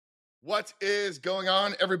What is going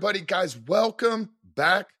on, everybody? Guys, welcome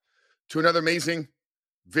back to another amazing,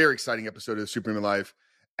 very exciting episode of the Superhuman Life.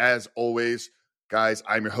 As always, guys,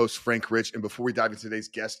 I'm your host, Frank Rich. And before we dive into today's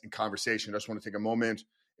guest and conversation, I just want to take a moment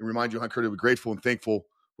and remind you how incredibly grateful and thankful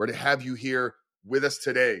we're to have you here with us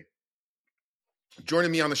today. Joining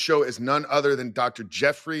me on the show is none other than Dr.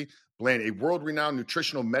 Jeffrey Bland, a world-renowned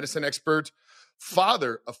nutritional medicine expert,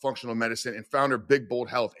 father of functional medicine, and founder of Big Bold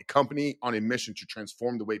Health, a company on a mission to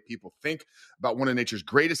transform the way people think about one of nature's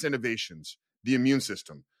greatest innovations, the immune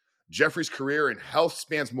system. Jeffrey's career in health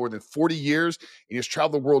spans more than 40 years, and he has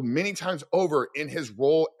traveled the world many times over in his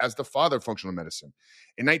role as the father of functional medicine.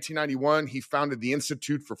 In 1991, he founded the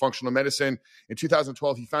Institute for Functional Medicine. In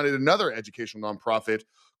 2012, he founded another educational nonprofit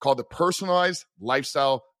called the Personalized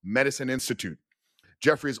Lifestyle Medicine Institute.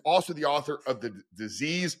 Jeffrey is also the author of The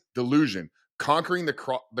Disease Delusion, Conquering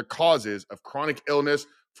the Causes of Chronic Illness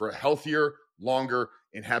for a Healthier, Longer,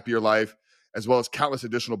 and Happier Life, as well as countless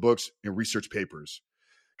additional books and research papers.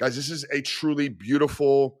 Guys, this is a truly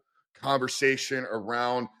beautiful conversation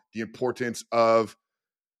around the importance of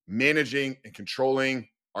managing and controlling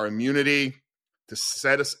our immunity to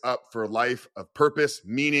set us up for a life of purpose,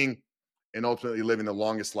 meaning, and ultimately living the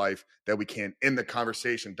longest life that we can. In the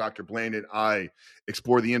conversation, Dr. Bland and I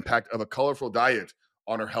explore the impact of a colorful diet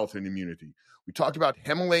on our health and immunity. We talked about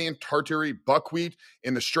Himalayan tartary, buckwheat,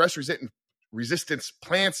 and the stress-resistance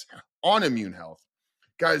plants on immune health.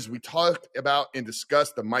 Guys, we talked about and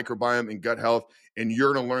discussed the microbiome and gut health, and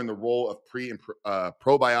you're going to learn the role of pre and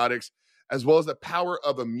probiotics, as well as the power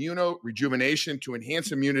of immunorejuvenation to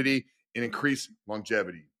enhance immunity and increase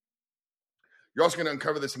longevity. You're also going to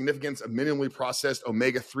uncover the significance of minimally processed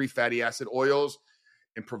omega-3 fatty acid oils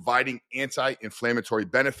in providing anti-inflammatory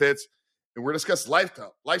benefits. And we're going to discuss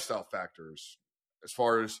lifestyle factors as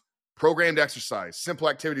far as programmed exercise, simple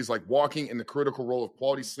activities like walking, and the critical role of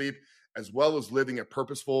quality sleep, as well as living a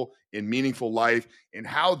purposeful and meaningful life, and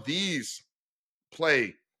how these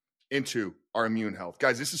play into our immune health.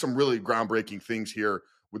 Guys, this is some really groundbreaking things here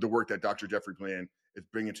with the work that Dr. Jeffrey Bland is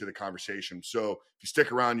bringing to the conversation. So if you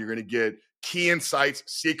stick around, you're going to get key insights,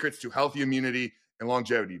 secrets to healthy immunity and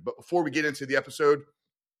longevity. But before we get into the episode,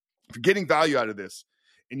 if you're getting value out of this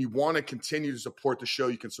and you want to continue to support the show,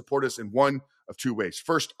 you can support us in one of two ways.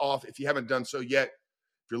 First off, if you haven't done so yet,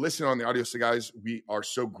 if you're listening on the audio, so guys, we are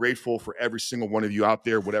so grateful for every single one of you out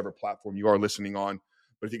there, whatever platform you are listening on.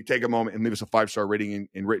 But if you could take a moment and leave us a 5-star rating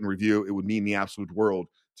and written review, it would mean the absolute world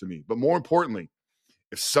to me. But more importantly,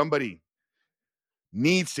 if somebody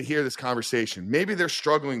needs to hear this conversation, maybe they're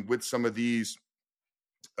struggling with some of these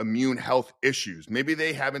immune health issues, maybe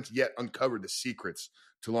they haven't yet uncovered the secrets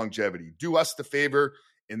to longevity, do us the favor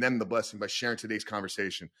and them the blessing by sharing today's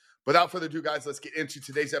conversation. Without further ado, guys, let's get into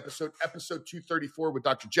today's episode 234 with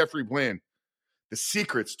Dr. Jeffrey Bland, the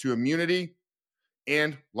secrets to immunity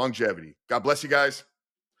and longevity. God bless you guys,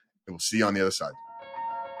 and we'll see you on the other side.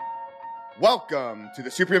 Welcome to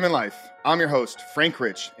the Superhuman Life. I'm your host, Frank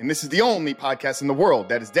Rich, and this is the only podcast in the world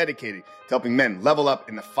that is dedicated to helping men level up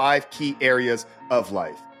in the 5 key areas of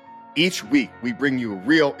life. Each week, we bring you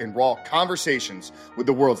real and raw conversations with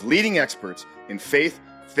the world's leading experts in faith,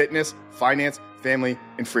 fitness, finance, family,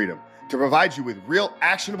 and freedom to provide you with real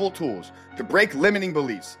actionable tools to break limiting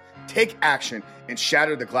beliefs, take action, and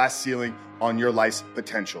shatter the glass ceiling on your life's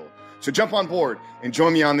potential. So jump on board and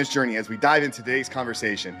join me on this journey as we dive into today's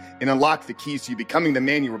conversation and unlock the keys to you becoming the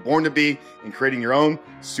man you were born to be and creating your own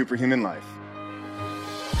superhuman life.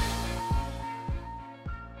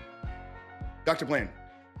 Dr. Bland,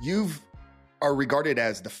 you are regarded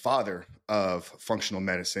as the father of functional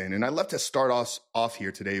medicine. And I'd love to start us off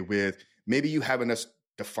here today with maybe you having us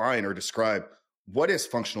define or describe what is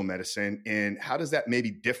functional medicine and how does that maybe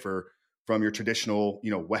differ from your traditional,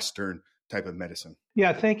 Western type of medicine?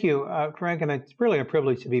 Yeah, thank you, Frank. And it's really a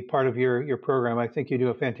privilege to be part of your program. I think you do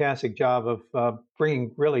a fantastic job of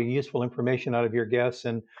bringing really useful information out of your guests.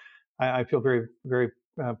 And I feel very, very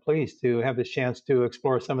pleased to have this chance to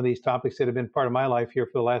explore some of these topics that have been part of my life here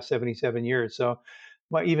for the last 77 years. So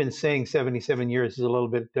even saying 77 years is a little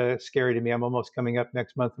bit scary to me. I'm almost coming up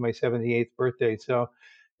next month to my 78th birthday. So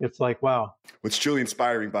it's like, wow. It's truly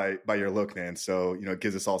inspiring by your look, man. So, it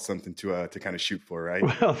gives us all something to kind of shoot for, right?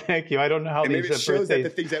 Well, thank you. I don't know how and these maybe it shows that the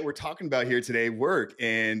things that we're talking about here today work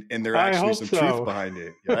and there are actually some truth behind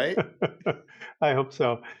it, right? I hope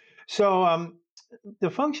so. So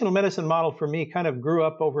the functional medicine model for me kind of grew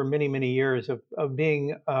up over many, many years of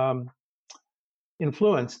being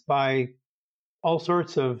influenced by all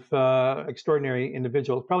sorts of extraordinary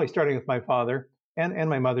individuals, probably starting with my father and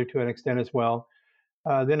my mother to an extent as well.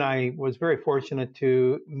 Then I was very fortunate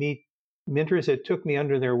to meet mentors that took me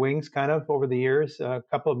under their wings kind of over the years, a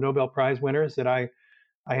couple of Nobel Prize winners that I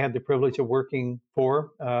had the privilege of working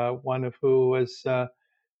for, one of who was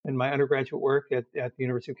in my undergraduate work at the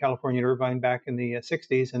University of California in Irvine back in the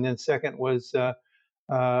 60s. And then second was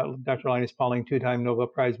Dr. Linus Pauling, two-time Nobel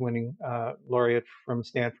Prize winning laureate from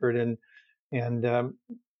Stanford. And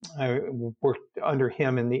I worked under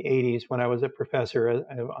him in the 80s when I was a professor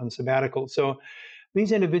on sabbatical. So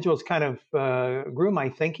these individuals kind of grew my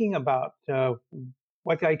thinking about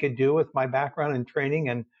what I could do with my background and training.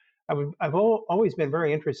 And I've always been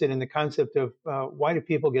very interested in the concept of why do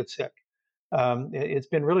people get sick? It's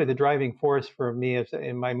been really the driving force for me.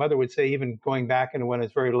 And my mother would say, even going back into when I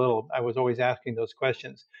was very little, I was always asking those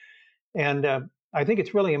questions. And I think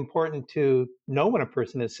it's really important to know when a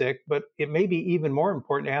person is sick, but it may be even more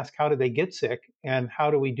important to ask how do they get sick and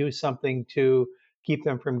how do we do something to keep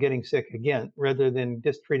them from getting sick again, rather than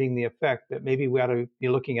just treating the effect, that maybe we ought to be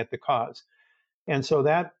looking at the cause. And so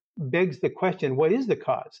that begs the question, what is the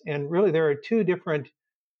cause? And really there are two different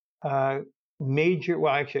major,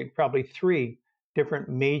 well, actually probably three different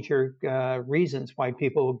major reasons why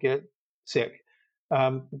people get sick.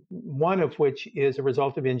 One of which is a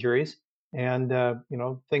result of injuries and,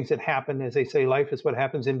 things that happen. As they say, life is what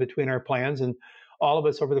happens in between our plans. And all of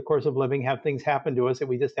us over the course of living have things happen to us that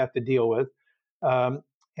we just have to deal with.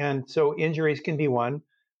 And so injuries can be one.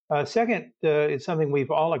 Second, is something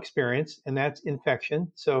we've all experienced, and that's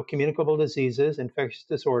infection. So communicable diseases, infectious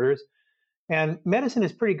disorders. And medicine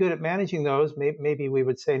is pretty good at managing those. Maybe we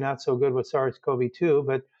would say not so good with SARS-CoV-2,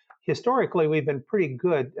 but historically we've been pretty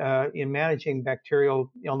good in managing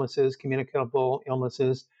bacterial illnesses, communicable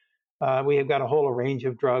illnesses. We have got a whole range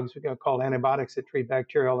of drugs called antibiotics that treat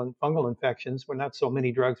bacterial and fungal infections. We're not so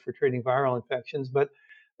many drugs for treating viral infections, but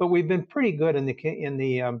we've been pretty good in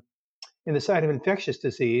the side of infectious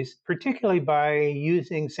disease, particularly by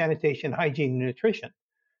using sanitation, hygiene, and nutrition.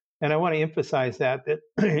 And I want to emphasize that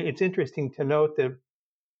it's interesting to note that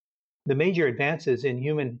the major advances in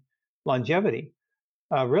human longevity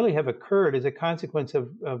really have occurred as a consequence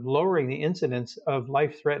of lowering the incidence of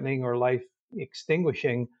life-threatening or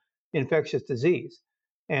life-extinguishing infectious disease.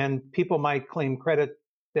 And people might claim credit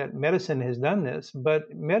that medicine has done this,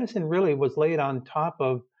 but medicine really was laid on top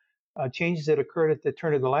of changes that occurred at the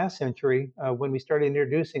turn of the last century when we started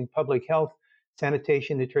introducing public health,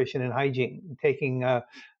 sanitation, nutrition, and hygiene, taking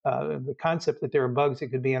the concept that there are bugs that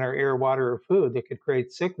could be in our air, water, or food that could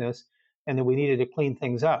create sickness, and that we needed to clean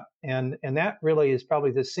things up. And that really is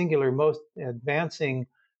probably the singular most advancing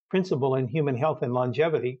principle in human health and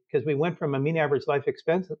longevity, because we went from a mean average life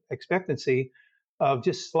expectancy of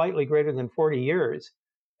just slightly greater than 40 years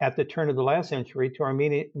at the turn of the last century to our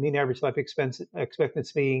mean average life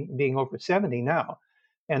expectancy being over 70 now.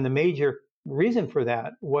 And the major reason for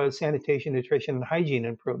that was sanitation, nutrition, and hygiene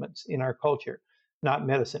improvements in our culture, not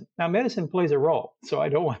medicine. Now, medicine plays a role, so I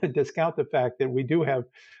don't want to discount the fact that we do have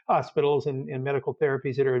hospitals and medical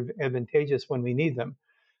therapies that are advantageous when we need them.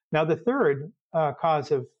 Now, the third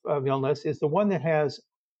cause of illness is the one that has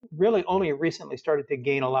really only recently started to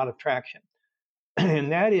gain a lot of traction,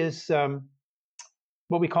 and that is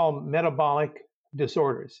what we call metabolic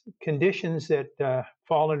disorders, conditions that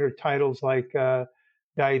fall under titles like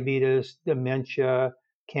diabetes, dementia,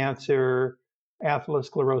 cancer,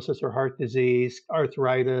 atherosclerosis or heart disease,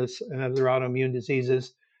 arthritis, and other autoimmune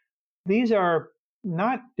diseases. These are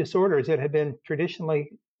not disorders that have been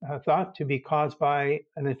traditionally thought to be caused by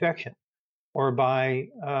an infection or by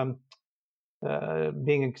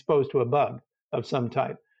being exposed to a bug of some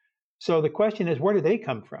type. So the question is, where do they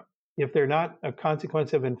come from? If they're not a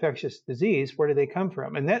consequence of infectious disease, where do they come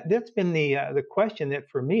from? And that's been the question that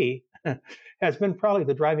for me has been probably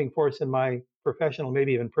the driving force in my professional,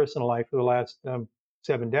 maybe even personal life for the last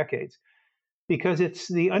 7 decades, because it's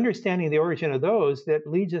the understanding of the origin of those that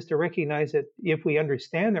leads us to recognize that if we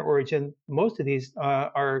understand their origin, most of these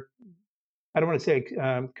are, I don't want to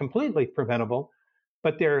say completely preventable,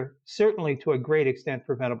 but they're certainly to a great extent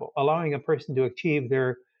preventable, allowing a person to achieve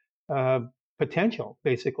their potential,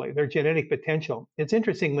 basically, their genetic potential. It's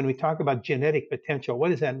interesting when we talk about genetic potential, what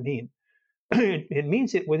does that mean? It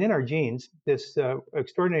means that within our genes, this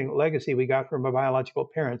extraordinary legacy we got from our biological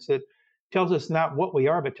parents that tells us not what we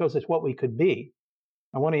are, but tells us what we could be.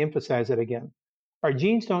 I want to emphasize that again. Our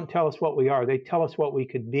genes don't tell us what we are, they tell us what we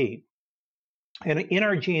could be. And in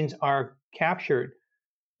our genes are captured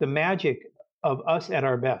the magic of us at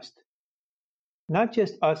our best. Not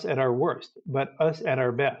just us at our worst, but us at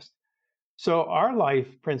our best. So our life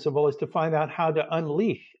principle is to find out how to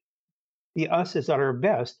unleash the us is at our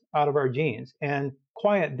best out of our genes and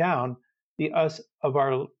quiet down the us of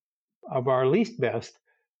our least best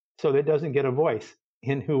so that it doesn't get a voice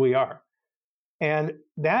in who we are. And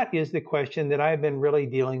that is the question that I've been really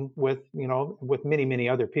dealing with, with many, many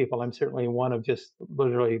other people. I'm certainly one of just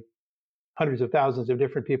literally hundreds of thousands of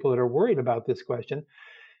different people that are worried about this question.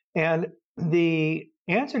 And the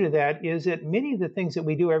answer to that is that many of the things that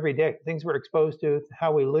we do every day, things we're exposed to,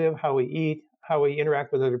 how we live, how we eat, how we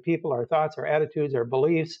interact with other people, our thoughts, our attitudes, our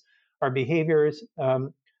beliefs, our behaviors,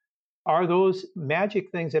 are those magic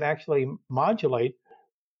things that actually modulate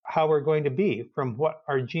how we're going to be from what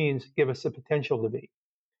our genes give us the potential to be.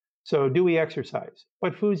 So do we exercise?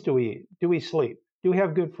 What foods do we eat? Do we sleep? Do we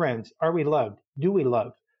have good friends? Are we loved? Do we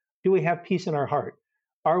love? Do we have peace in our heart?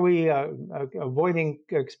 Are we avoiding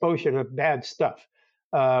exposure to bad stuff?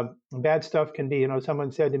 Bad stuff can be,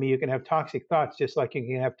 someone said to me, you can have toxic thoughts just like you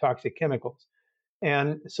can have toxic chemicals.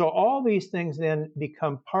 And so all these things then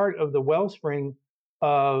become part of the wellspring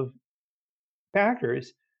of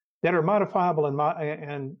factors that are modifiable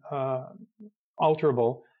and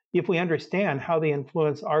alterable if we understand how they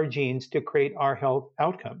influence our genes to create our health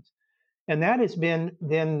outcomes. And that has been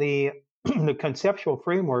then the conceptual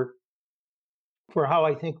framework for how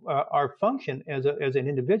I think our function as an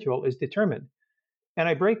individual is determined. And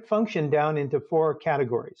I break function down into 4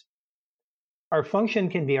 categories. Our function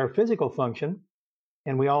can be our physical function,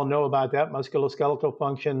 and we all know about that: musculoskeletal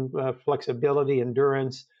function, flexibility,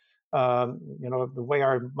 endurance, the way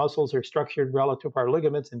our muscles are structured relative to our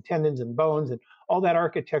ligaments and tendons and bones, and all that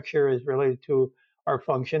architecture is related to our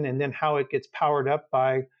function, and then how it gets powered up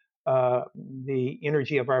by the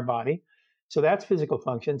energy of our body. So that's physical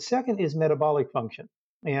function. Second is metabolic function.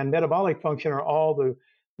 And metabolic function are all the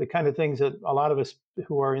kind of things that a lot of us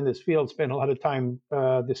who are in this field spend a lot of time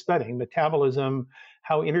studying: metabolism,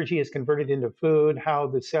 how energy is converted into food, how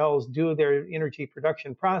the cells do their energy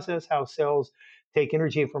production process, how cells take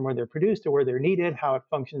energy from where they're produced to where they're needed, how it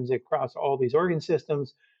functions across all these organ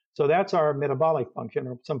systems. So that's our metabolic function,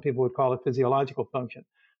 or some people would call it physiological function.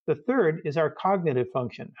 The third is our cognitive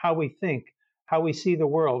function: how we think, how we see the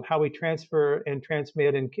world, how we transfer and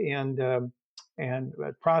transmit and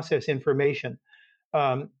process information.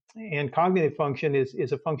 And cognitive function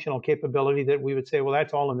is a functional capability that we would say, well,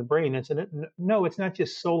 that's all in the brain. No, it's not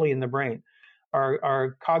just solely in the brain.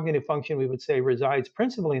 Our cognitive function, we would say, resides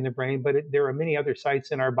principally in the brain, but there are many other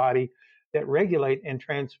sites in our body that regulate and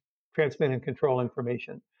transmit and control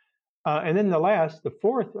information. And then the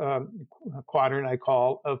fourth quadrant I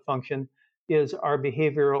call of function is our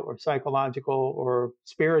behavioral or psychological or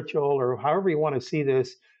spiritual, or however you want to see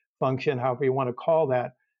this function, however you want to call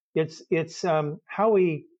that. It's how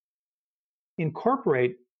we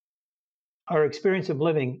incorporate our experience of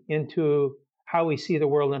living into how we see the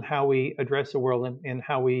world and how we address the world and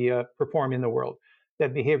how we perform in the world,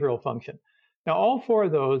 that behavioral function. Now, all 4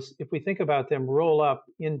 of those, if we think about them, roll up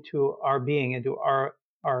into our being, into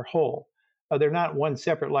our whole. They're not one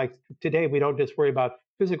separate, like today we don't just worry about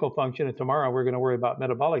physical function and tomorrow we're going to worry about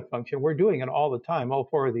metabolic function. We're doing it all the time, all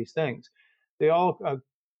 4 of these things. They all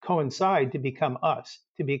coincide to become us,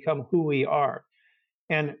 to become who we are.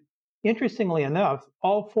 And interestingly enough,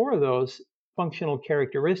 all 4 of those functional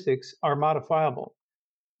characteristics are modifiable.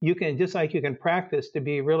 You can, just like you can practice to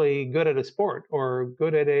be really good at a sport or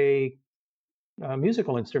good at a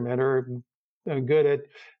musical instrument or good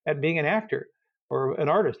at being an actor or an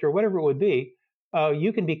artist or whatever it would be,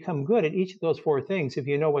 you can become good at each of those 4 things if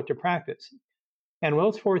you know what to practice. And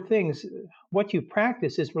those 4 things, what you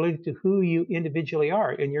practice is related to who you individually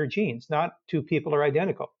are in your genes. Not 2 people are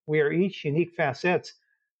identical. We are each unique facets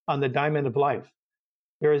on the diamond of life.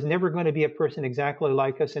 There is never going to be a person exactly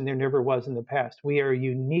like us, and there never was in the past. We are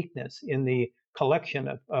uniqueness in the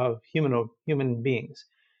collection of human beings.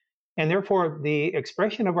 And therefore, the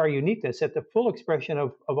expression of our uniqueness, at the full expression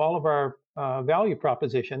of all of our value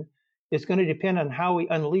proposition, is going to depend on how we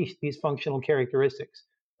unleash these functional characteristics: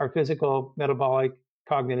 our physical, metabolic,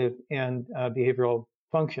 cognitive, and behavioral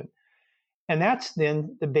function. And that's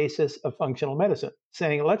then the basis of functional medicine,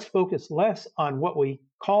 saying let's focus less on what we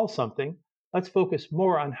call something. Let's focus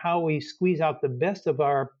more on how we squeeze out the best of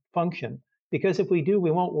our function. Because if we do,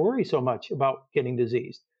 we won't worry so much about getting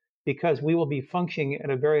diseased, because we will be functioning at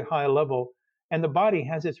a very high level. And the body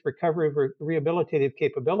has its recovery rehabilitative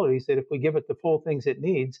capabilities that if we give it the full things it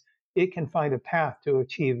needs, it can find a path to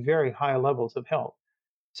achieve very high levels of health.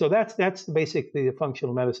 So that's basically the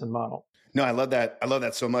functional medicine model. No, I love that. I love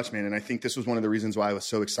that so much, man. And I think this was one of the reasons why I was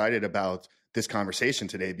so excited about this conversation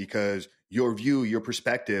today, because your view, your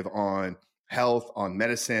perspective on health, on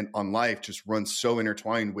medicine, on life just runs so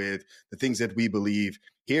intertwined with the things that we believe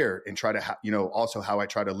here, and try to, also how I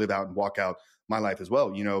try to live out and walk out my life as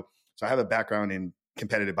well. So I have a background in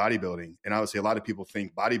competitive bodybuilding, and obviously a lot of people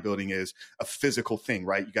think bodybuilding is a physical thing,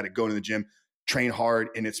 right? You got to go to the gym. train hard,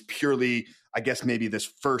 and it's purely, I guess, maybe this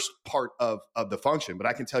first part of the function. But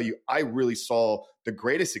I can tell you, I really saw the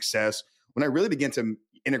greatest success when I really began to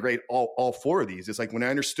integrate all four of these. It's like when I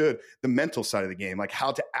understood the mental side of the game, like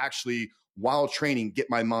how to actually, while training, get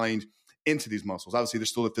my mind into these muscles. Obviously,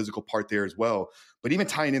 there's still a physical part there as well, but even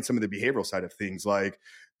tying in some of the behavioral side of things, like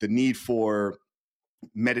the need for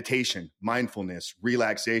meditation, mindfulness,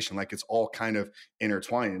 relaxation, like it's all kind of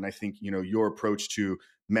intertwined. And I think, your approach to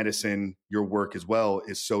medicine, your work as well,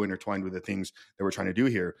 is so intertwined with the things that we're trying to do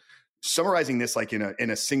here. Summarizing this like in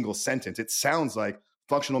a single sentence, it sounds like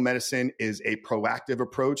functional medicine is a proactive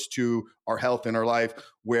approach to our health and our life,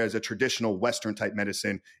 whereas a traditional Western type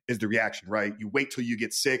medicine is the reaction, right? You wait till you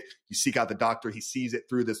get sick, you seek out the doctor, he sees it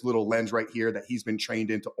through this little lens right here that he's been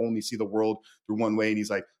trained in to only see the world through one way. And he's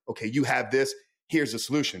like, okay, you have this, here's the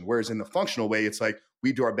solution. Whereas in the functional way, it's like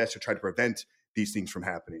we do our best to try to prevent these things from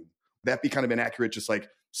happening. That be kind of an accurate, just like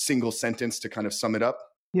single sentence to kind of sum it up?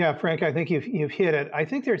 Yeah, Frank, I think you've hit it. I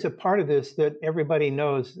think there's a part of this that everybody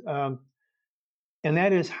knows. And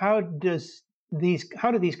that is, how do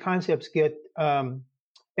these concepts get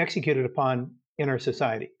executed upon in our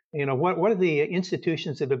society? What are the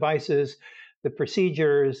institutions, the devices, the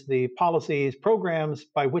procedures, the policies, programs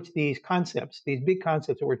by which these concepts, these big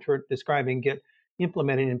concepts that we're describing, get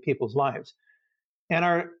implemented in people's lives? And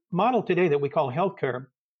our model today that we call healthcare,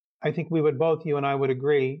 I think we would both, you and I would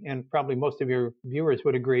agree, and probably most of your viewers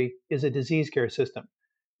would agree, is a disease care system.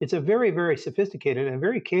 It's a very, very sophisticated and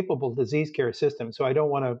very capable disease care system. So I don't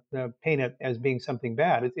want to paint it as being something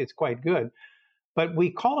bad. It's quite good. But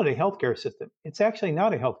we call it a healthcare system. It's actually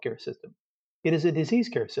not a healthcare system. It is a disease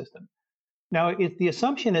care system. Now, the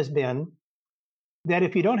assumption has been that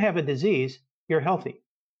if you don't have a disease, you're healthy.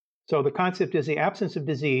 So the concept is the absence of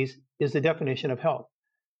disease is the definition of health.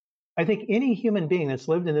 I think any human being that's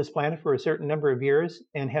lived in this planet for a certain number of years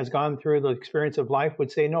and has gone through the experience of life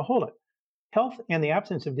would say, no, hold it. Health and the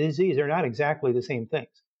absence of disease are not exactly the same things.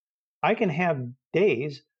 I can have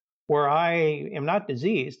days where I am not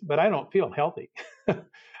diseased, but I don't feel healthy.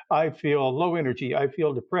 I feel low energy. I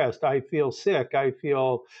feel depressed. I feel sick. I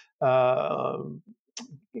feel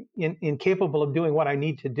incapable of doing what I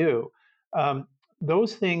need to do.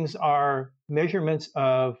 Those things are measurements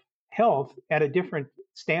of health at a different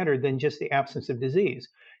standard than just the absence of disease.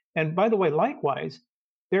 And by the way, likewise,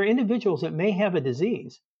 there are individuals that may have a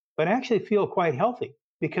disease, but actually feel quite healthy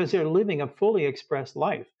because they're living a fully expressed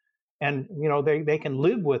life. And, they can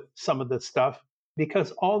live with some of the stuff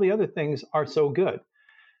because all the other things are so good.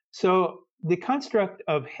 So the construct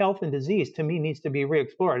of health and disease, to me, needs to be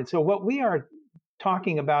re-explored. So what we are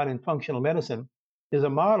talking about in functional medicine is a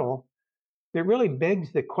model that really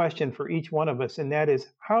begs the question for each one of us, and that is,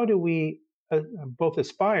 how do we both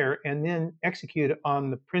aspire and then execute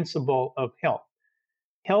on the principle of health?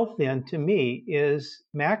 Health, then, to me, is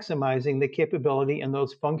maximizing the capability in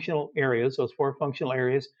those functional areas, those four functional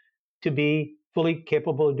areas, to be fully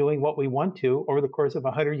capable of doing what we want to over the course of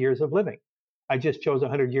 100 years of living. I just chose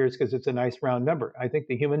 100 years because it's a nice round number. I think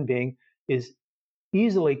the human being is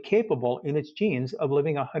easily capable in its genes of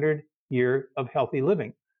living 100 years of healthy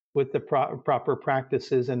living with the proper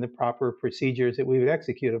practices and the proper procedures that we would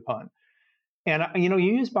execute upon. And, you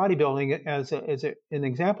use bodybuilding as an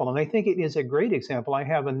example, and I think it is a great example. I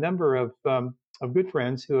have a number of good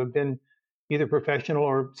friends who have been either professional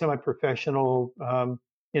or semi-professional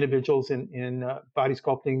individuals in body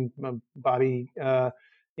sculpting,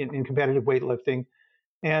 in competitive weightlifting.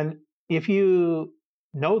 And if you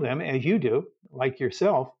know them, as you do, like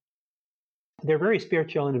yourself, they're very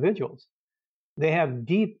spiritual individuals. They have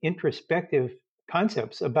deep introspective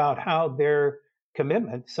concepts about how their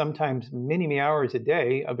commitment, sometimes many, many hours a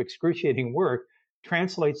day of excruciating work,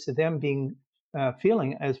 translates to them being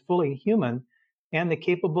feeling as fully human, and the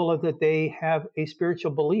capable of that they have a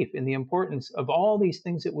spiritual belief in the importance of all these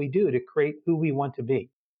things that we do to create who we want to be.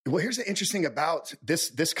 Well, here's the interesting about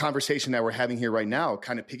this conversation that we're having here right now,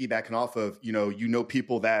 kind of piggybacking off of,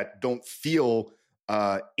 people that don't feel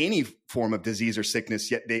any form of disease or sickness,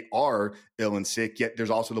 yet they are ill and sick, yet there's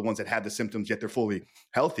also the ones that have the symptoms, yet they're fully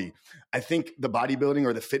healthy. I think the bodybuilding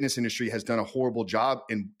or the fitness industry has done a horrible job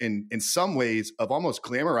in some ways of almost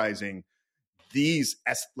glamorizing these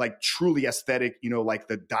as like truly aesthetic, like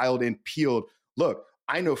the dialed in, peeled look.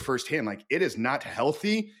 I know firsthand, like it is not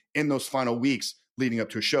healthy in those final weeks leading up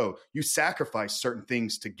to a show. You sacrifice certain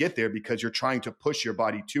things to get there because you're trying to push your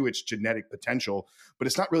body to its genetic potential, but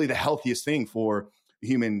it's not really the healthiest thing for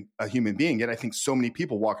a human being. Yet I think so many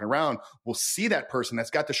people walking around will see that person that's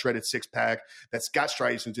got the shredded six pack, that's got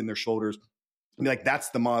striations in their shoulders, and be like, that's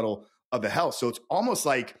the model of the health. So it's almost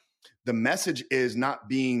like the message is not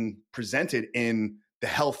being presented in the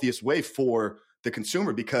healthiest way for the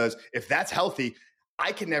consumer? Because if that's healthy,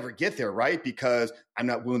 I can never get there, right? Because I'm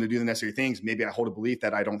not willing to do the necessary things. Maybe I hold a belief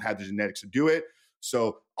that I don't have the genetics to do it.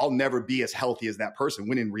 So I'll never be as healthy as that person.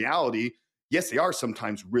 When in reality, yes, they are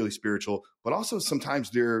sometimes really spiritual, but also sometimes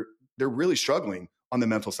they're really struggling on the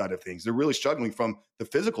mental side of things. They're really struggling from the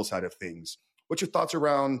physical side of things. What's your thoughts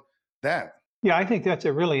around that? Yeah, I think that's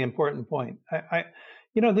a really important point.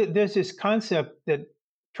 There's this concept that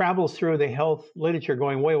travels through the health literature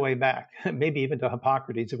going way, way back, maybe even to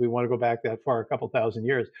Hippocrates, if we want to go back that far, a couple thousand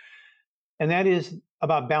years. And that is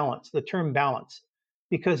about balance, the term balance.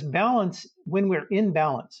 Because balance, when we're in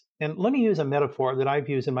balance, and let me use a metaphor that I've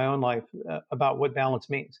used in my own life about what balance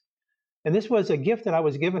means. And this was a gift that I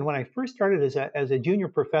was given when I first started as a junior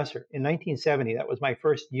professor in 1970. That was my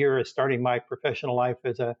first year of starting my professional life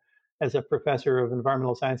as a professor of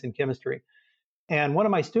environmental science and chemistry. And one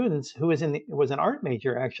of my students, who was an art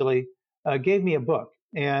major actually, gave me a book,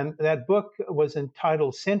 and that book was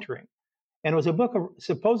entitled Centering, and it was a book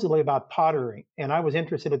supposedly about pottery. And I was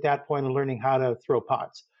interested at that point in learning how to throw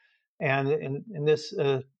pots. And this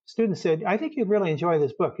student said, "I think you'd really enjoy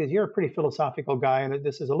this book because you're a pretty philosophical guy, and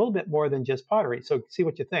this is a little bit more than just pottery. So see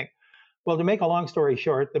what you think." Well, to make a long story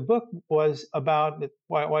short, the book was about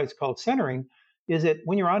why it's called Centering. Is that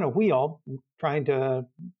when you're on a wheel trying to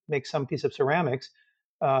make some piece of ceramics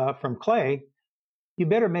from clay, you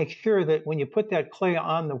better make sure that when you put that clay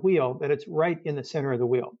on the wheel, that it's right in the center of the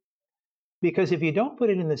wheel. Because if you don't put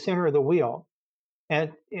it in the center of the wheel,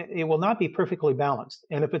 and it will not be perfectly balanced.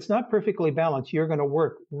 And if it's not perfectly balanced, you're going to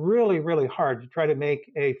work really, really hard to try to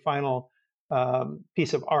make a final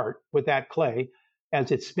piece of art with that clay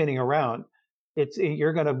as it's spinning around.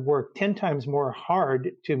 You're going to work 10 times more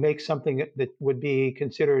hard to make something that would be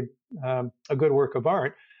considered a good work of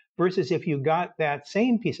art versus if you got that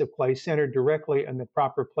same piece of clay centered directly in the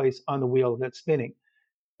proper place on the wheel that's spinning.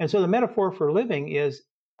 And so the metaphor for living is,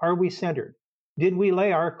 are we centered? Did we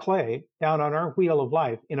lay our clay down on our wheel of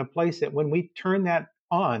life in a place that when we turn that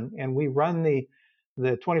on and we run the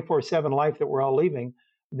 24/7 life that we're all leading,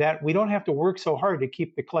 that we don't have to work so hard to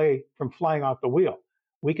keep the clay from flying off the wheel?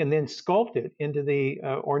 We can then sculpt it into the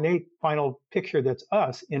ornate final picture that's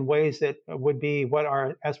us in ways that would be what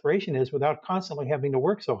our aspiration is without constantly having to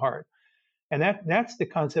work so hard. And that's the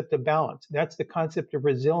concept of balance. That's the concept of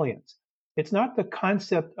resilience. It's not the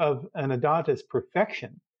concept of an Adontis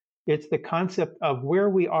perfection. It's the concept of where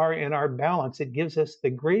we are in our balance. It gives us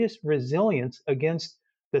the greatest resilience against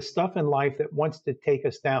the stuff in life that wants to take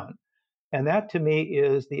us down. And that to me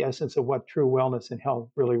is the essence of what true wellness and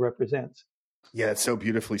health really represents. Yeah, that's so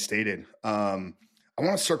beautifully stated. I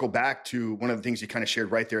want to circle back to one of the things you kind of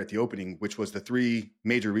shared right there at the opening, which was the 3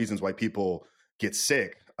 major reasons why people get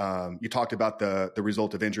sick. You talked about the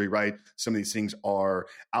result of injury, right? Some of these things are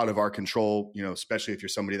out of our control, especially if you're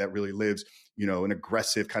somebody that really lives, an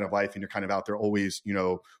aggressive kind of life and you're kind of out there always,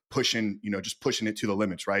 pushing, just pushing it to the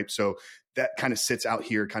limits, right? So that kind of sits out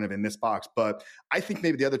here kind of in this box. But I think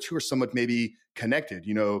maybe the other 2 are somewhat maybe connected,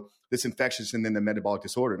 this infectious and then the metabolic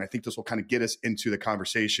disorder. And I think this will kind of get us into the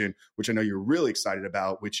conversation, which I know you're really excited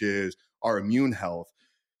about, which is our immune health.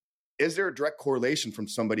 Is there a direct correlation from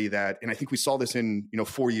somebody that, and I think we saw this in,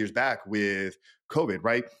 4 years back with COVID,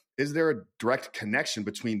 right? Is there a direct connection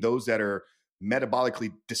between those that are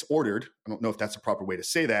metabolically disordered, I don't know if that's the proper way to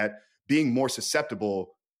say that, being more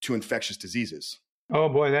susceptible to infectious diseases? Oh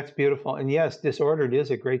boy, that's beautiful. And yes, disordered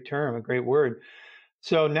is a great term, a great word.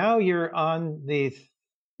 So now you're on the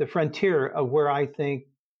frontier of where I think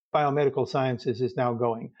biomedical sciences is now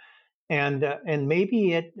going. And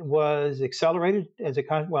maybe it was accelerated as a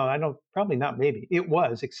probably not maybe. It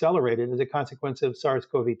was accelerated as a consequence of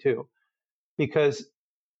SARS-CoV-2 because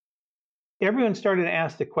everyone started to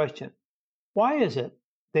ask the question, why is it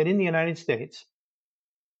that in the United States,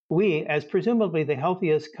 we, as presumably the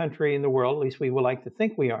healthiest country in the world, at least we would like to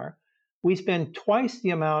think we are, we spend twice the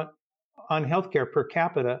amount on healthcare per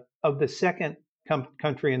capita of the second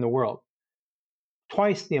country in the world.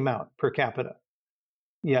 Twice the amount per capita.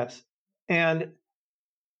 Yes. And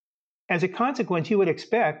as a consequence, you would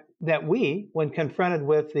expect that we, when confronted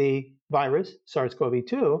with the virus,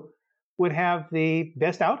 SARS-CoV-2, would have the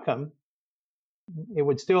best outcome. It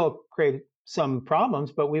would still create some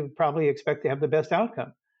problems, but we would probably expect to have the best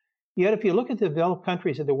outcome. Yet, if you look at the developed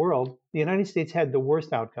countries of the world, the United States had the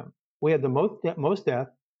worst outcome. We had the most death,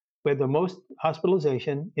 we had the most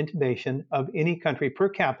hospitalization, intubation of any country per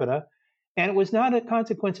capita, and it was not a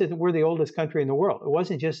consequence that we're the oldest country in the world. It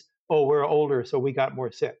wasn't just, oh, we're older, so we got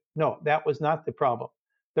more sick. No, that was not the problem.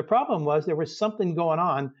 The problem was there was something going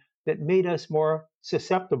on that made us more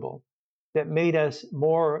susceptible, that made us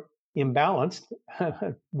more imbalanced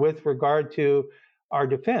with regard to our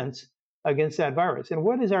defense against that virus. And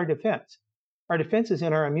what is our defense? Our defense is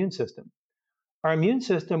in our immune system. Our immune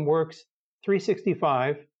system works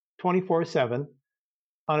 365, 24/7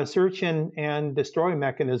 on a search and destroy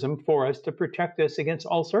mechanism for us to protect us against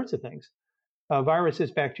all sorts of things.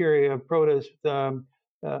 Viruses, bacteria, protists,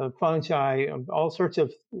 fungi, all sorts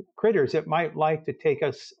of critters that might like to take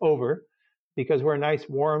us over because we're a nice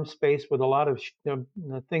warm space with a lot of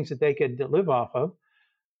things that they could live off of.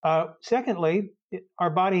 Secondly, our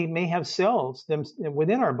body may have cells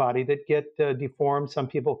within our body that get deformed. Some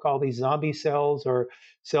people call these zombie cells, or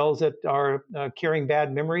cells that are carrying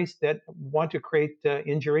bad memories that want to create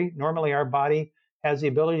injury. Normally, our body has the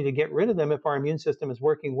ability to get rid of them if our immune system is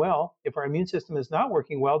working well. If our immune system is not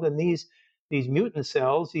working well, then these mutant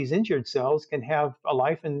cells, these injured cells, can have a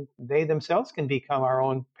life, and they themselves can become our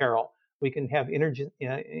own peril. We can have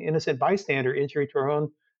innocent bystander injury to our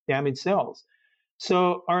own damaged cells.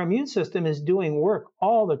 So our immune system is doing work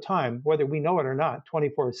all the time, whether we know it or not,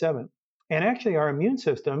 24/7. And actually, our immune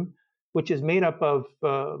system, which is made up of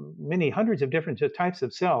many hundreds of different types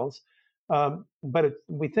of cells, but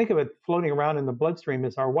we think of it floating around in the bloodstream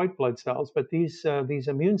as our white blood cells. But these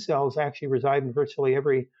immune cells actually reside in virtually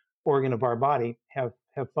every organ of our body, have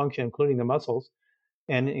function, including the muscles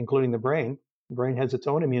and including the brain. The brain has its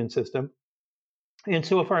own immune system. And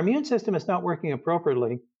so if our immune system is not working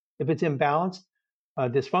appropriately, if it's imbalanced,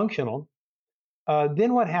 dysfunctional,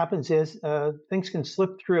 then what happens is things can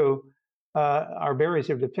slip through our barriers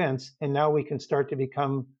of defense, and now we can start to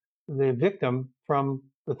become the victim from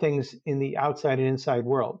the things in the outside and inside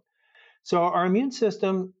world. So our immune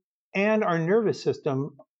system and our nervous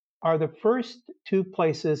system are the first two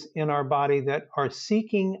places in our body that are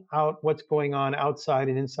seeking out what's going on outside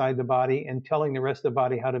and inside the body and telling the rest of the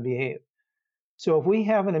body how to behave. So if we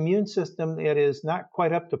have an immune system that is not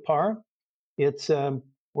quite up to par, it's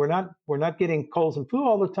we're not getting colds and flu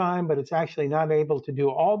all the time, but it's actually not able to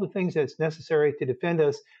do all the things that's necessary to defend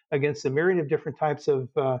us against the myriad of different types of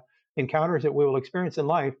encounters that we will experience in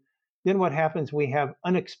life. Then what happens? We have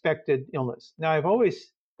unexpected illness. Now, I've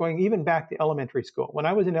always, going even back to elementary school. When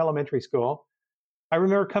I was in elementary school, I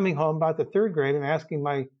remember coming home about the third grade and asking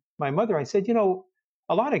my mother, I said,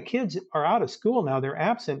 a lot of kids are out of school now. They're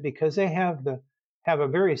absent because they have a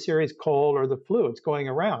very serious cold or the flu. It's going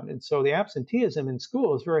around. And so the absenteeism in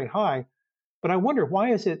school is very high. But I wonder,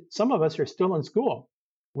 why is it some of us are still in school?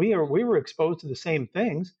 We were exposed to the same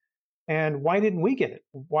things. And why didn't we get it?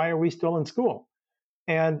 Why are we still in school?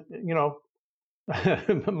 And,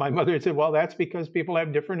 my mother said, well, that's because people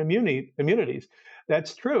have different immunities.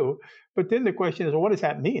 That's true. But then the question is, well, what does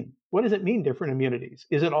that mean? What does it mean, different immunities?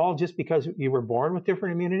 Is it all just because you were born with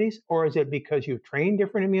different immunities? Or is it because you've trained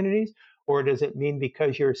different immunities? Or does it mean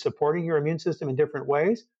because you're supporting your immune system in different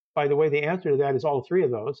ways? By the way, the answer to that is all three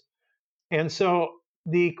of those. And so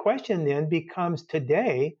the question then becomes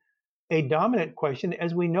today a dominant question.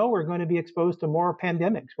 As we know, we're going to be exposed to more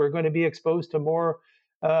pandemics. We're going to be exposed to more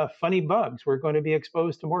funny bugs. We're going to be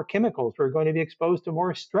exposed to more chemicals. We're going to be exposed to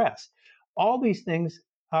more stress. All these things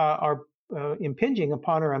are impinging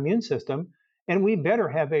upon our immune system, and we better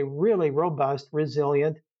have a really robust,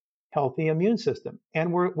 resilient, healthy immune system.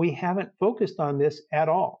 And we haven't focused on this at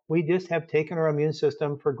all. We just have taken our immune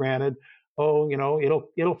system for granted. Oh,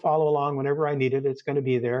 it'll follow along whenever I need it. It's going to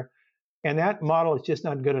be there. And that model is just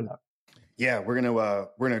not good enough. Yeah, we're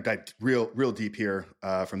gonna dive real deep here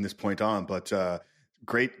from this point on. But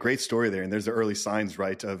great story there. And there's the early signs,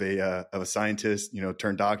 right, of a scientist,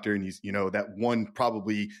 turned doctor, and he's that one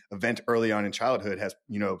probably event early on in childhood has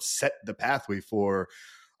set the pathway for,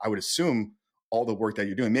 I would assume, all the work that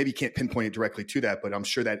you're doing. Maybe you can't pinpoint it directly to that, but I'm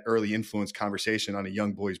sure that early influence conversation on a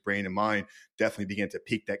young boy's brain and mind definitely began to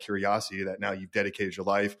pique that curiosity that now you've dedicated your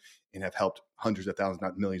life and have helped hundreds of thousands,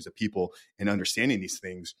 not millions of people in understanding these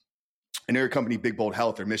things. And your company, Big Bold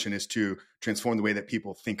Health, their mission is to transform the way that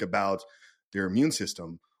people think about their immune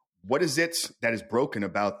system. What is it that is broken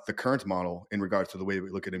about the current model in regards to the way we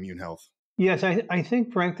look at immune health? Yes, I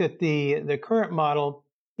think, Frank, that the current model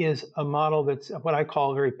is a model that's what I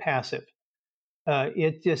call very passive.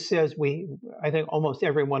 It just says I think almost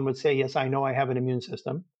everyone would say, yes, I know I have an immune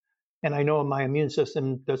system, and I know my immune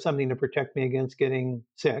system does something to protect me against getting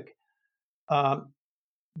sick.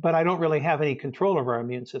 But I don't really have any control over our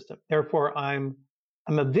immune system. Therefore, I'm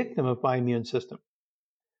a victim of my immune system,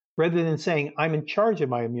 rather than saying I'm in charge of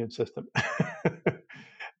my immune system.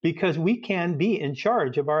 Because we can be in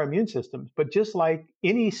charge of our immune systems. But just like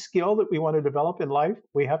any skill that we want to develop in life,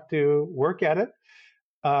 we have to work at it.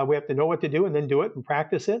 We have to know what to do and then do it and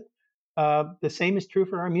practice it. The same is true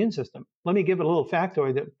for our immune system. Let me give a little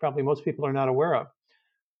factoid that probably most people are not aware of.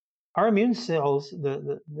 Our immune cells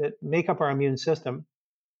that make up our immune system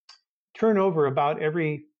turn over about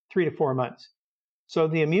every 3 to 4 months. So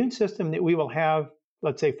the immune system that we will have,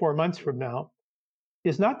 let's say 4 months from now,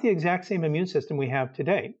 is not the exact same immune system we have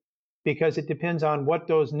today, because it depends on what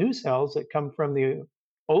those new cells that come from the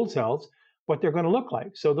old cells, what they're going to look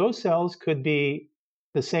like. So those cells could be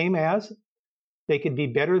the same as, they could be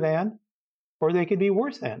better than, or they could be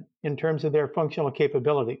worse than in terms of their functional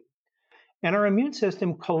capability. And our immune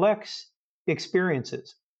system collects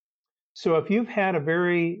experiences. So if you've had a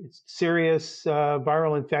very serious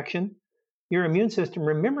viral infection, your immune system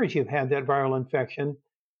remembers you've had that viral infection,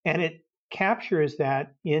 and it captures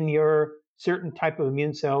that in your certain type of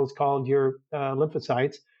immune cells called your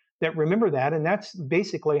lymphocytes that remember that. And that's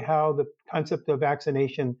basically how the concept of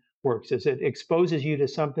vaccination works, is it exposes you to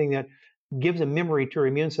something that gives a memory to your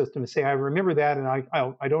immune system to say, I remember that, and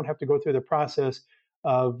I don't have to go through the process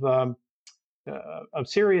of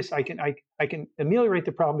serious. I can ameliorate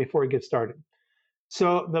the problem before it gets started.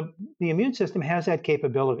 So the immune system has that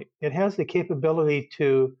capability. It has the capability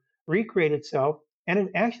to recreate itself, and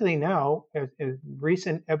it actually now,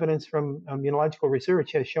 recent evidence from immunological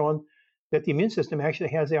research has shown that the immune system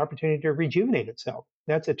actually has the opportunity to rejuvenate itself.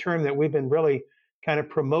 That's a term that we've been really kind of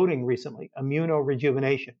promoting recently: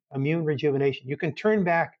 immunorejuvenation, immune rejuvenation. You can turn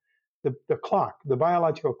back the clock, the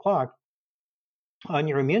biological clock on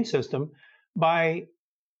your immune system by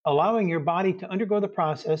allowing your body to undergo the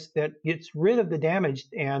process that gets rid of the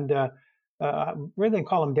damaged and rather than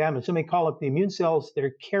call them damaged, let me call it the immune cells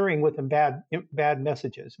they're carrying with them bad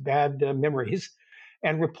messages, bad memories,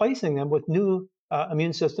 and replacing them with new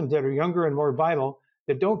immune systems that are younger and more vital,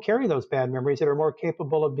 that don't carry those bad memories, that are more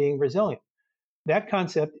capable of being resilient. That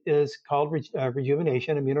concept is called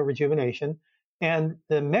rejuvenation, immunorejuvenation. And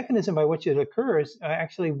the mechanism by which it occurs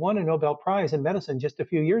actually won a Nobel Prize in medicine just a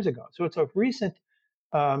few years ago. So it's a recent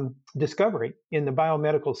discovery in the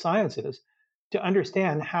biomedical sciences to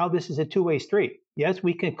understand how this is a two-way street. Yes,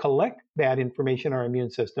 we can collect bad information in our immune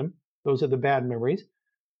system. Those are the bad memories.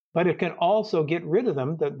 But it can also get rid of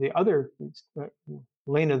them. The other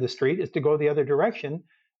lane of the street is to go the other direction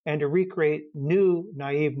and to recreate new,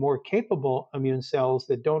 naive, more capable immune cells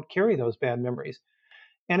that don't carry those bad memories.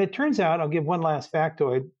 And it turns out, I'll give one last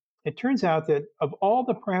factoid, it turns out that of all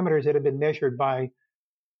the parameters that have been measured by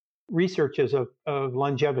researchers of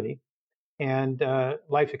longevity and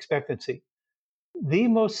life expectancy, the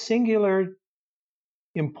most singular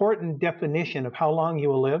important definition of how long you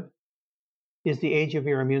will live is the age of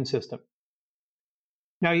your immune system.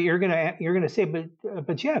 Now you're gonna say,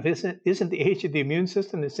 but Jeff, isn't the age of the immune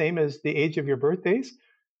system the same as the age of your birthdays?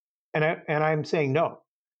 And I'm saying no.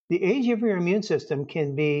 The age of your immune system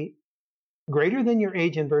can be greater than your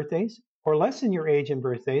age and birthdays, or less than your age and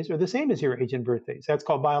birthdays, or the same as your age and birthdays. That's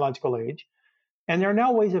called biological age. And there are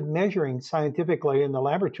now ways of measuring scientifically in the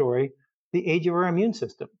laboratory the age of our immune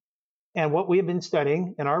system. And what we have been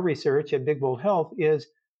studying in our research at Big Bold Health is,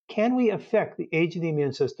 can we affect the age of the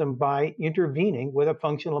immune system by intervening with a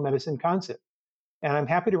functional medicine concept? And I'm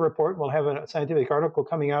happy to report we'll have a scientific article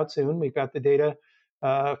coming out soon. We've got the data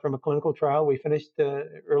from a clinical trial we finished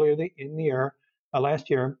earlier in the year, last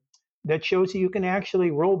year, that shows that you can actually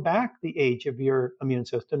roll back the age of your immune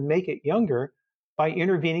system, make it younger by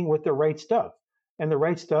intervening with the right stuff. And the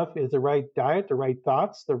right stuff is the right diet, the right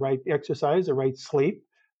thoughts, the right exercise, the right sleep.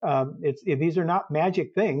 These are not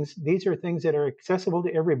magic things. These are things that are accessible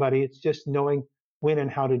to everybody. It's just knowing when and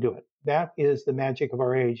how to do it. That is the magic of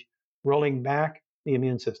our age, rolling back the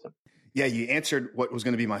immune system. Yeah, you answered what was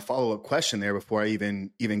going to be my follow-up question there before I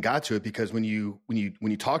even got to it, because when you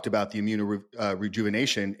talked about the immune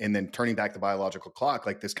rejuvenation and then turning back the biological clock,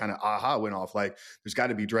 like this kind of aha went off, like there's got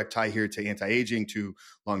to be a direct tie here to anti-aging, to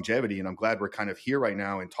longevity. And I'm glad we're kind of here right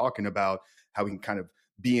now and talking about how we can kind of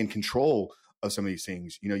be in control of some of these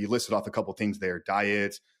things. You know, you listed off a couple of things there: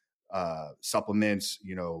 diet, supplements.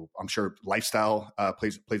 You know, I'm sure lifestyle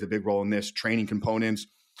plays a big role in this. Training components.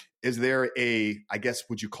 Is there I guess,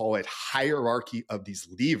 would you call it hierarchy of these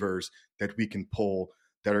levers that we can pull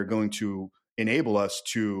that are going to enable us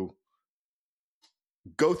to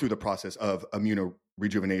go through the process of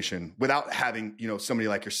immunorejuvenation without having, somebody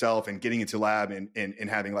like yourself and getting into lab and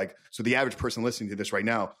having so the average person listening to this right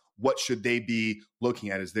now, what should they be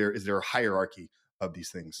looking at? Is there a hierarchy of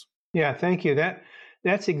these things? Yeah, thank you.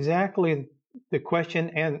 That's exactly the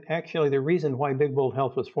question, and actually the reason why Big Bold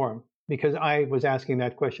Health was formed, because I was asking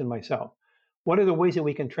that question myself. What are the ways that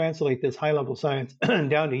we can translate this high-level science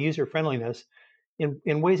down to user-friendliness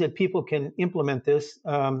in ways that people can implement this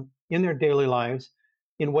in their daily lives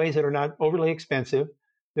in ways that are not overly expensive,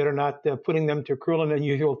 that are not putting them to cruel and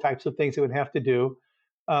unusual types of things they would have to do,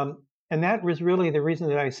 And that was really the reason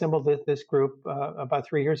that I assembled this group about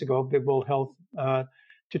 3 years ago, Big Bold Health,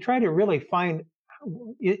 to try to really find,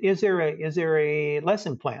 is there a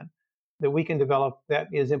lesson plan that we can develop that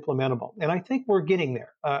is implementable? And I think we're getting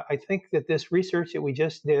there. I think that this research that we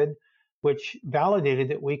just did, which validated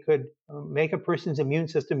that we could make a person's immune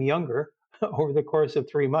system younger over the course of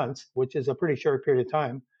 3 months, which is a pretty short period of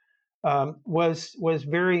time, was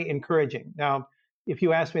very encouraging. Now, if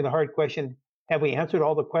you ask me the hard question, have we answered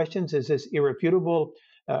all the questions? Is this irrefutable?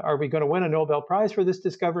 Are we going to win a Nobel Prize for this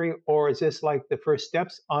discovery, or is this like the first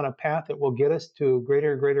steps on a path that will get us to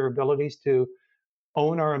greater and greater abilities to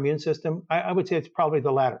own our immune system? I would say it's probably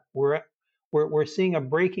the latter. We're seeing a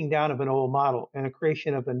breaking down of an old model and a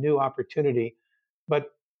creation of a new opportunity. But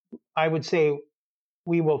I would say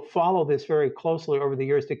we will follow this very closely over the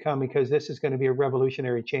years to come, because this is going to be a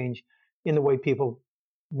revolutionary change in the way people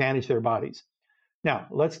manage their bodies. Now,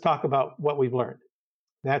 let's talk about what we've learned.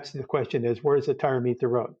 That's the question, is where does the tire meet the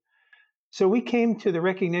road? So we came to the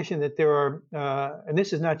recognition that there are, and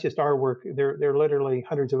this is not just our work, there are literally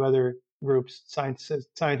hundreds of other groups,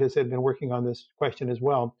 scientists have been working on this question as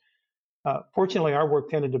well. Fortunately, our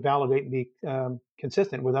work tended to validate and be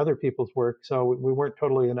consistent with other people's work, so we weren't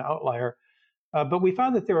totally an outlier. But we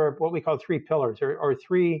found that there are what we call three pillars, or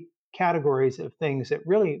three categories of things that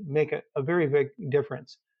really make a very big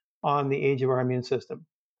difference on the age of our immune system.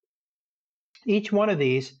 Each one of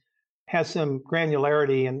these has some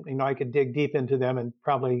granularity, and I could dig deep into them and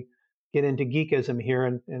probably get into geekism here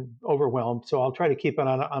and overwhelm. So I'll try to keep it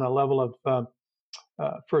on a level of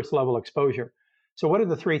first level exposure. So what are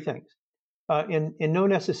the three things? In no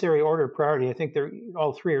necessary order of priority, I think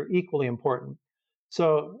all three are equally important.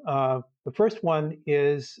 So the first one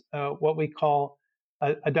is what we call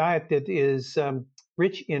a diet that is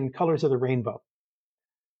rich in colors of the rainbow.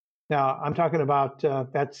 Now, I'm talking about,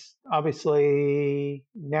 that's obviously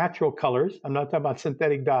natural colors. I'm not talking about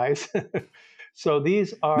synthetic dyes. So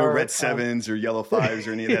these are... No red 7s or yellow 5s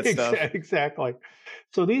or any of that stuff. Exactly.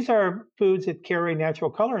 So these are foods that carry natural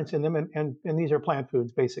colorants in them, and these are plant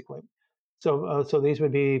foods, basically. So these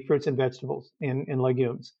would be fruits and vegetables and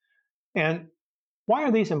legumes. And why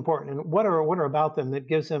are these important, and what are about them that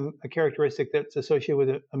gives them a characteristic that's associated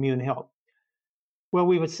with immune health? Well,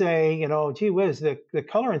 we would say, gee whiz, the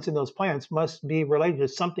colorants in those plants must be related to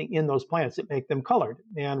something in those plants that make them colored.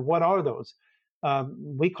 And what are those?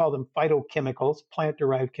 We call them phytochemicals,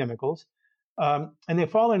 plant-derived chemicals, and they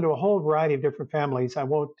fall into a whole variety of different families. I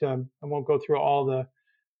won't go through all the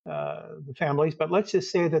families, but let's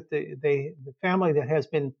just say that the family that has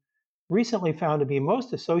been recently found to be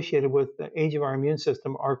most associated with the age of our immune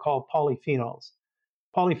system are called polyphenols.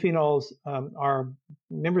 Polyphenols are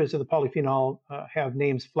members of the polyphenol have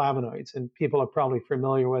names flavonoids, and people are probably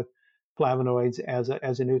familiar with flavonoids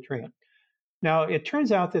as a nutrient. Now, it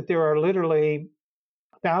turns out that there are literally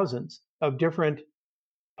thousands of different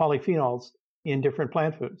polyphenols in different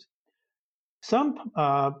plant foods. Some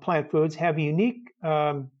plant foods have a unique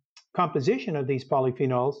composition of these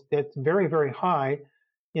polyphenols that's very, very high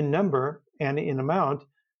in number and in amount.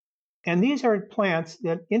 And these are plants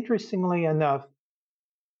that, interestingly enough,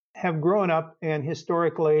 have grown up and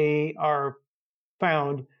historically are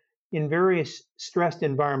found in various stressed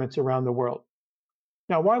environments around the world.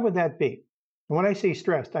 Now, why would that be? And when I say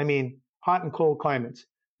stressed, I mean hot and cold climates,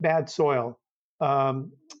 bad soil,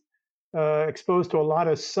 exposed to a lot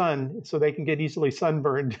of sun so they can get easily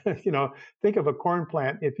sunburned. Think of a corn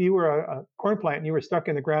plant. If you were a corn plant and you were stuck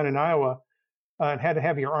in the ground in Iowa and had to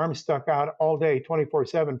have your arms stuck out all day,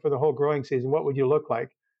 24/7 for the whole growing season, what would you look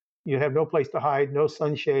like? You'd have no place to hide, no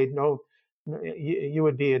sunshade, you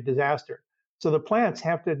would be a disaster. So the plants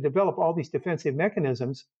have to develop all these defensive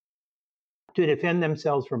mechanisms to defend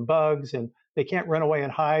themselves from bugs, and they can't run away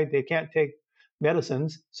and hide. They can't take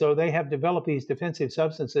medicines. So they have developed these defensive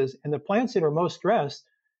substances, and the plants that are most stressed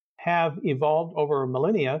have evolved over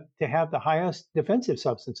millennia to have the highest defensive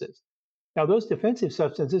substances. Now, those defensive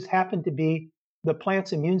substances happen to be the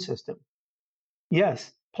plant's immune system.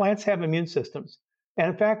 Yes, plants have immune systems. And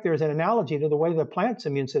in fact, there's an analogy to the way the plant's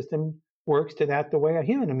immune system works to the way a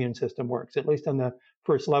human immune system works, at least on the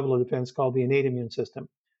first level of defense, called the innate immune system.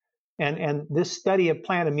 And this study of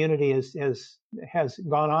plant immunity has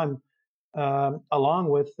gone on along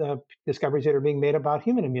with discoveries that are being made about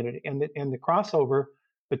human immunity. And the crossover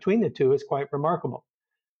between the two is quite remarkable.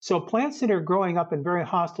 So plants that are growing up in very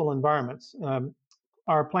hostile environments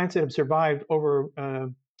are plants that have survived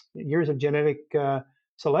over years of genetic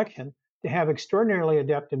selection to have extraordinarily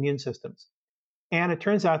adept immune systems. And it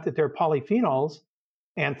turns out that their polyphenols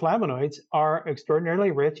and flavonoids are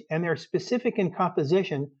extraordinarily rich, and they're specific in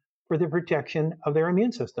composition for the protection of their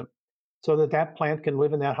immune system. so that that plant can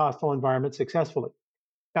live in that hostile environment successfully.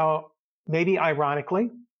 Now, maybe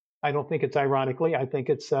ironically, I don't think it's ironically, I think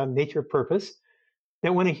it's nature purpose,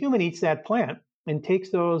 that when a human eats that plant and takes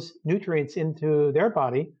those nutrients into their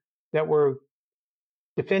body that were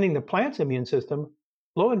defending the plant's immune system,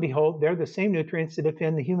 lo and behold, they're the same nutrients that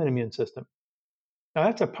defend the human immune system. Now,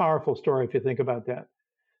 that's a powerful story if you think about that.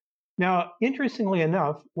 Now, interestingly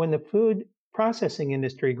enough, when the food processing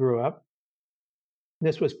industry grew up,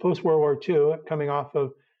 this was post World War II, coming off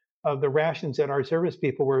of the rations that our service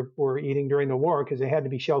people were eating during the war because they had to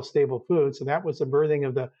be shelf stable food. So that was the birthing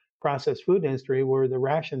of the processed food industry, were the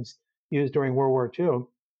rations used during World War II.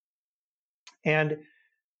 And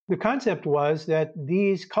the concept was that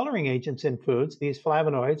these coloring agents in foods, these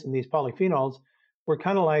flavonoids and these polyphenols, were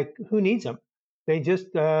kind of like, who needs them? They just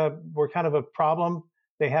were kind of a problem.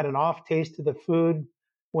 They had an off taste to the food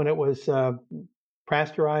when it was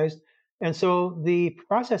pasteurized. And so the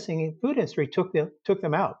processing food industry took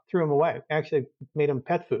them out, threw them away, actually made them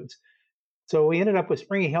pet foods. So we ended up with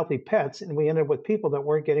springy, healthy pets, and we ended up with people that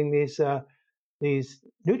weren't getting these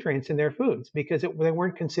nutrients in their foods because they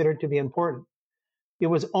weren't considered to be important. It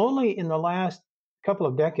was only in the last couple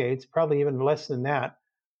of decades, probably even less than that,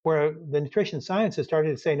 where the nutrition sciences started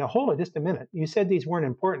to say, now hold it just a minute. You said these weren't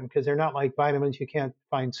important because they're not like vitamins. You can't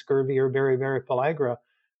find scurvy or beriberi pellagra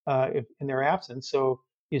in their absence. So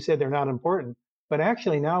you said they're not important. But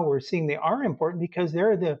actually now we're seeing they are important because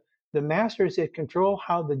they're the masters that control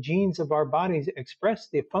how the genes of our bodies express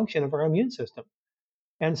the function of our immune system.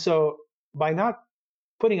 And so by not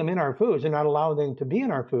putting them in our foods and not allowing them to be in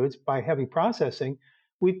our foods by heavy processing,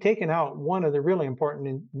 we've taken out one of the really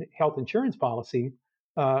important health insurance policy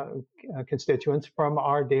constituents from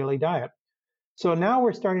our daily diet. So now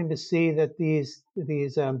we're starting to see that these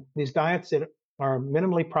diets that are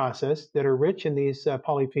minimally processed, that are rich in these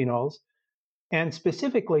polyphenols, and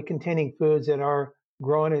specifically containing foods that are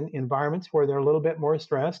grown in environments where they're a little bit more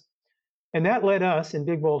stressed. And that led us in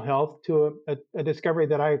Big Bold Health to a discovery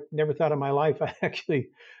that I never thought in my life I actually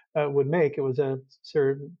would make. It was a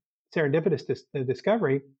serendipitous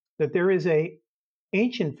discovery that there is a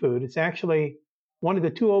ancient food. It's actually one of the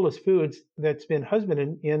two oldest foods that's been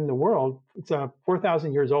husbanded in the world. It's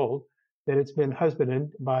 4,000 years old that it's been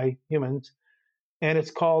husbanded by humans, and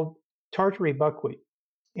it's called Tartary buckwheat.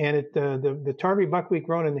 And the Tartary buckwheat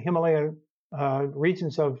grown in the Himalayan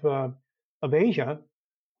regions of Asia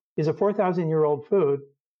is a 4,000-year-old food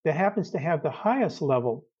that happens to have the highest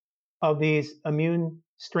level of these immune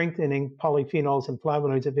strengthening polyphenols and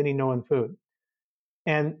flavonoids of any known food.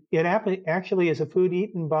 And it actually is a food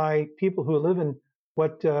eaten by people who live in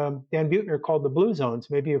what Dan Buettner called the blue zones.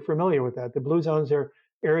 Maybe you're familiar with that. The blue zones are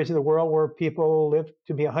areas of the world where people live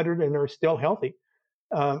to be 100 and are still healthy.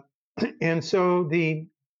 And so the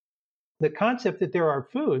concept that there are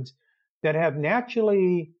foods that have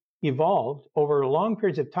naturally evolved over long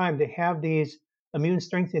periods of time to have these immune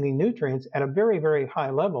strengthening nutrients at a very, very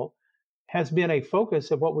high level has been a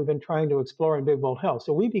focus of what we've been trying to explore in Big Bold Health.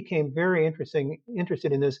 So we became very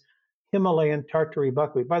interested in this Himalayan Tartary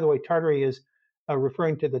buckwheat. By the way, Tartary is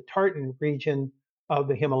referring to the Tartan region of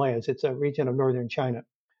the Himalayas. It's a region of northern China.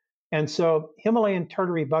 And so Himalayan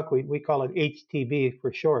Tartary buckwheat, we call it HTB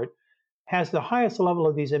for short, has the highest level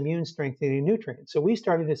of these immune strengthening nutrients. So we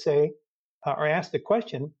started to say, or ask the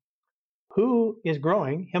question, who is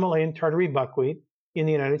growing Himalayan Tartary buckwheat in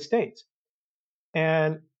the United States?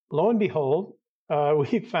 And lo and behold,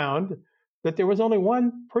 we found that there was only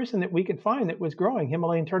one person that we could find that was growing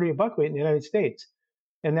Himalayan Tartary buckwheat in the United States.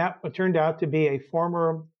 And that turned out to be a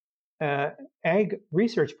former ag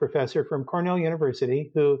research professor from Cornell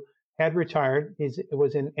University who had retired. He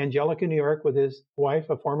was in Angelica, New York with his wife,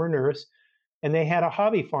 a former nurse. And they had a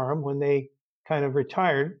hobby farm when they kind of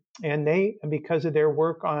retired. And because of their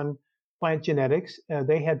work on plant genetics,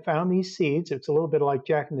 they had found these seeds. It's a little bit like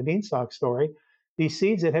Jack and the Beanstalk story. These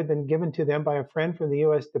seeds that had been given to them by a friend from the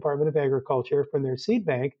U.S. Department of Agriculture from their seed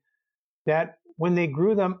bank, that when they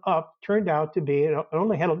grew them up, turned out to be, it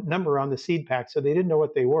only had a number on the seed pack, so they didn't know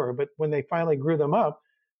what they were. But when they finally grew them up,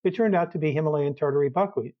 it turned out to be Himalayan Tartary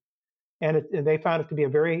buckwheat. And they found it to be a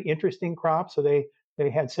very interesting crop. So they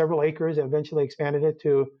had several acres, eventually expanded it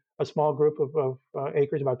to a small group of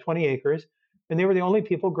acres, about 20 acres. And they were the only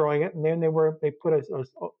people growing it. And then they put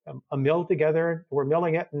a mill together, were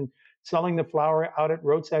milling it and selling the flour out at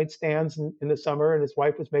roadside stands in the summer. And his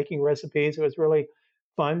wife was making recipes. It was really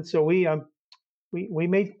fun. So we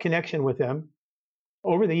made connection with them.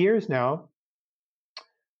 Over the years now,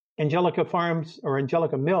 Angelica Farms or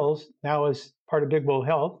Angelica Mills now is part of Big Bold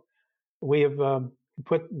Health. We have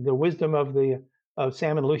put the wisdom of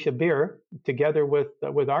Sam and Lucia Beer together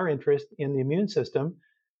with our interest in the immune system.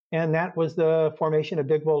 And that was the formation of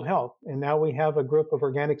Big Bold Health. And now we have a group of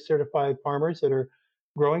organic certified farmers that are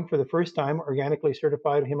growing for the first time organically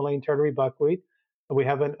certified Himalayan tartary buckwheat. We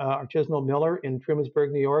have an artisanal miller in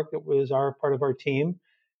Trumansburg, New York, that was part of our team.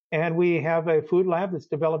 And we have a food lab that's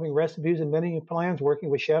developing recipes and menu plans, working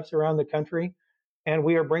with chefs around the country. And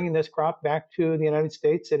we are bringing this crop back to the United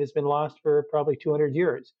States that has been lost for probably 200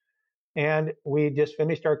 years. And we just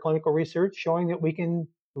finished our clinical research showing that we can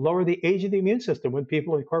lower the age of the immune system when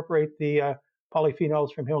people incorporate the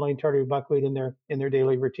polyphenols from Himalayan tartary buckwheat in their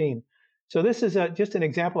daily routine. So this is just an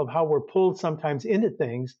example of how we're pulled sometimes into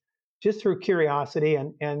things just through curiosity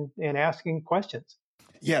and asking questions.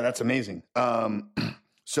 Yeah, that's amazing.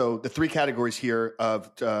 So the three categories here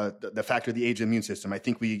of the factor of the age of the immune system, I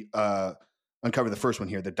think we uncovered the first one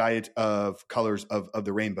here, the diet of colors of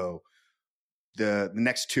the rainbow. The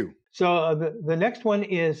next two. So the next one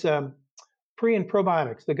is pre and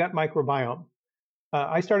probiotics, the gut microbiome.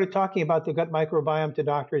 I started talking about the gut microbiome to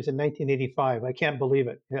doctors in 1985. I can't believe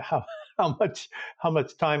it. How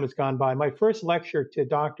much time has gone by. My first lecture to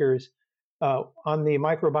doctors on the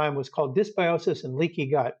microbiome was called Dysbiosis and Leaky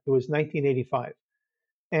Gut. It was 1985.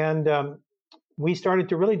 And we started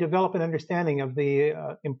to really develop an understanding of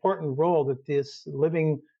the important role that this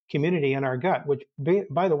living community in our gut, which,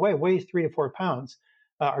 by the way, weighs 3 to 4 pounds,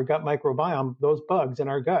 our gut microbiome, those bugs in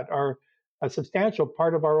our gut are a substantial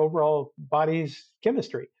part of our overall body's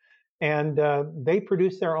chemistry. And they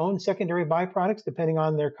produce their own secondary byproducts depending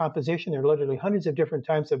on their composition. There are literally hundreds of different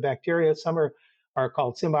types of bacteria. Some are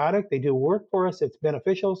called symbiotic. They do work for us. It's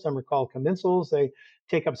beneficial. Some are called commensals. They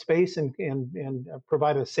take up space and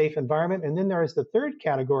provide a safe environment. And then there is the third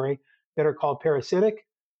category that are called parasitic.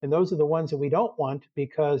 And those are the ones that we don't want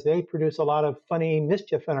because they produce a lot of funny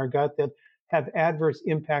mischief in our gut that have adverse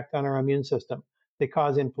impact on our immune system. They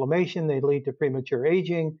cause inflammation. They lead to premature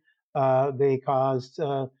aging. They cause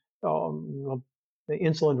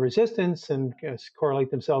insulin resistance and correlate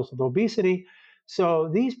themselves with obesity. So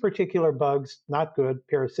these particular bugs, not good,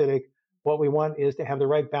 parasitic. What we want is to have the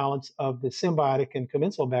right balance of the symbiotic and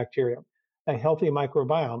commensal bacteria, a healthy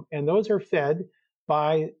microbiome. And those are fed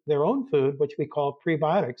by their own food, which we call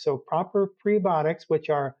prebiotics. So proper prebiotics, which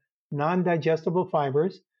are non-digestible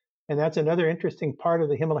fibers. And that's another interesting part of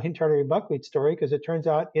the Himalayan tartary buckwheat story, because it turns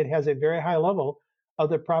out it has a very high level of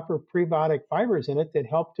the proper prebiotic fibers in it that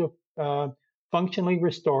help to functionally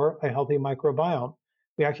restore a healthy microbiome.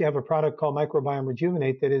 We actually have a product called Microbiome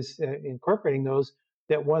Rejuvenate that is incorporating those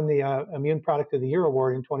that won the Immune Product of the Year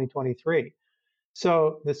award in 2023.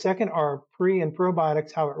 So the second are pre and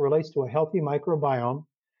probiotics, how it relates to a healthy microbiome.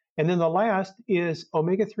 And then the last is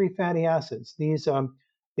omega-3 fatty acids. These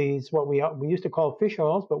what we used to call fish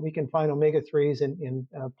oils, but we can find omega-3s in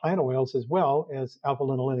plant oils as well as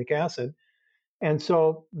alpha-linolenic acid. And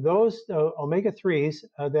so those omega-3s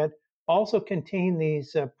that also contain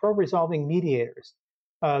these pro-resolving mediators,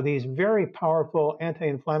 these very powerful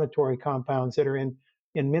anti-inflammatory compounds that are in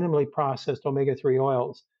minimally processed omega-3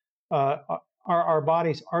 oils, are our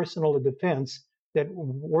body's arsenal of defense that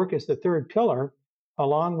work as the third pillar,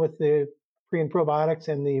 along with the pre and probiotics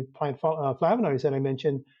and the plant flavonoids that I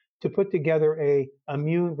mentioned, to put together a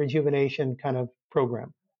immune rejuvenation kind of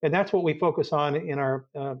program. And that's what we focus on in our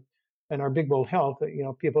Big Bold Health.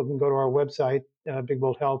 People can go to our website, Big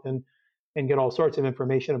Bold Health, and get all sorts of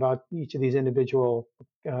information about each of these individual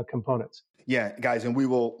components. Yeah, guys, and we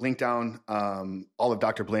will link down all of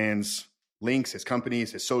Dr. Bland's links, his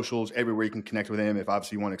companies, his socials, everywhere you can connect with him if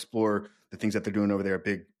obviously you want to explore the things that they're doing over there at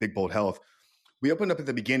Big Bold Health. We opened up at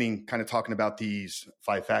the beginning kind of talking about these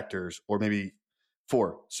 5 factors, or maybe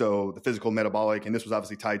 4. So the physical, metabolic, and this was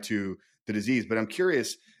obviously tied to the disease. But I'm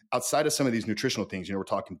curious, outside of some of these nutritional things, we're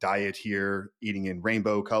talking diet here, eating in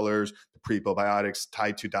rainbow colors, the pre-probiotics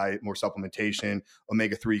tied to diet, more supplementation,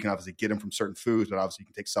 omega-3, you can obviously get them from certain foods, but obviously you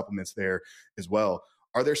can take supplements there as well.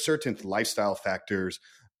 Are there certain lifestyle factors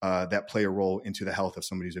that play a role into the health of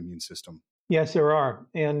somebody's immune system? Yes, there are.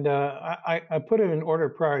 And I put it in order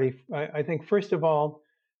of priority. I think, first of all,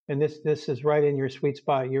 and this is right in your sweet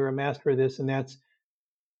spot, you're a master of this, and that's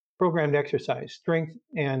programmed exercise, strength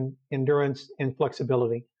and endurance and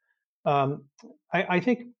flexibility. I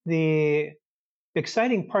think the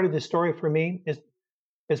exciting part of the story for me is,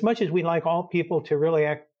 as much as we like all people to really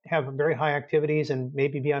have very high activities and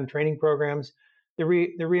maybe be on training programs, the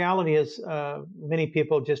reality is many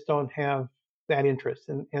people just don't have that interest.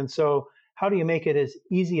 And so how do you make it as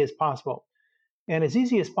easy as possible? And as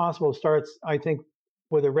easy as possible starts, I think,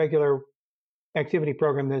 with a regular activity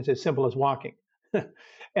program that's as simple as walking.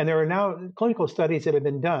 And there are now clinical studies that have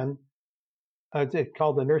been done,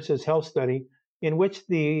 called the Nurses Health Study, in which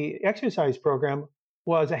the exercise program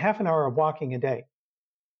was a half an hour of walking a day.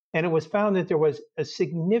 And it was found that there was a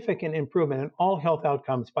significant improvement in all health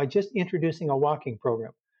outcomes by just introducing a walking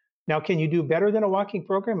program. Now, can you do better than a walking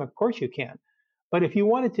program? Of course you can. But if you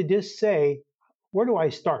wanted to just say, where do I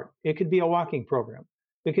start? It could be a walking program.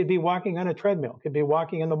 It could be walking on a treadmill. It could be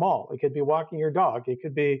walking in the mall. It could be walking your dog. It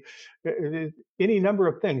could be any number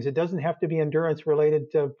of things. It doesn't have to be endurance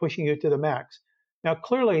related to pushing you to the max. Now,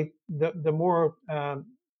 clearly, the more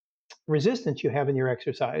resistance you have in your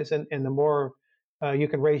exercise and the more you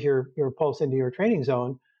can raise your pulse into your training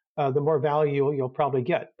zone, the more value you'll probably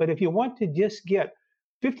get. But if you want to just get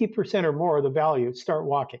 50% or more of the value, start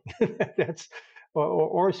walking. That's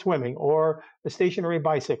or swimming or a stationary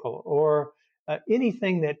bicycle or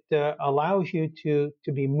anything that allows you to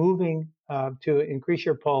be moving to increase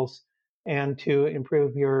your pulse and to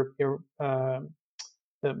improve your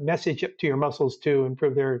the message to your muscles to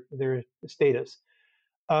improve their status.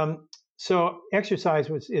 So exercise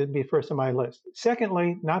would be first on my list.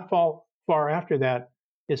 Secondly, not far after that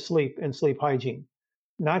is sleep and sleep hygiene.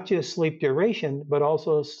 Not just sleep duration, but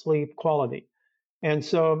also sleep quality. And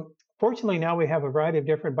so fortunately now we have a variety of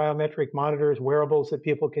different biometric monitors, wearables that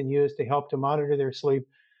people can use to help to monitor their sleep,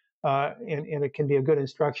 and it can be a good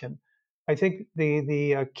instruction. I think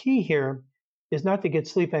the key here is not to get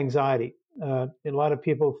sleep anxiety. A lot of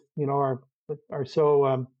people, are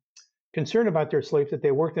so concerned about their sleep that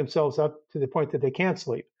they work themselves up to the point that they can't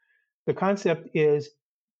sleep. The concept is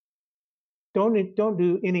don't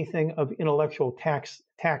do anything of intellectual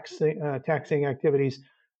taxing activities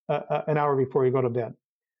an hour before you go to bed.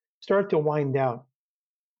 Start to wind down.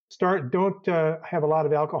 Don't have a lot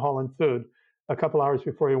of alcohol and food a couple hours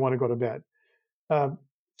before you want to go to bed.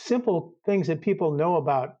 Simple things that people know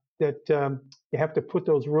about that you have to put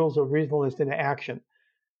those rules of reasonableness into action.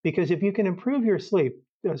 Because if you can improve your sleep,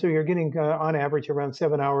 so you're getting on average around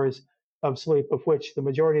 7 hours of sleep, of which the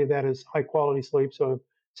majority of that is high quality sleep. So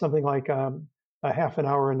something like a half an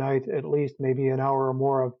hour a night, at least maybe an hour or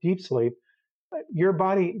more of deep sleep. Your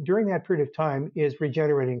body during that period of time is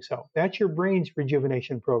regenerating itself. That's your brain's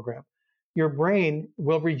rejuvenation program. Your brain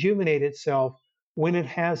will rejuvenate itself when it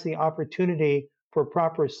has the opportunity for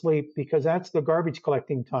proper sleep, because that's the garbage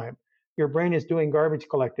collecting time. Your brain is doing garbage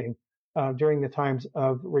collecting during the times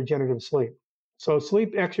of regenerative sleep. So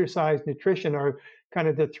sleep, exercise, nutrition are kind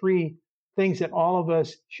of the three things that all of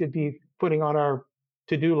us should be putting on our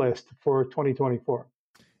to-do list for 2024.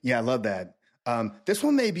 Yeah, I love that. This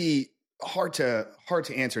one may be hard to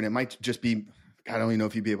answer, and it might just be, I don't even know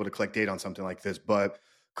if you'd be able to collect data on something like this, but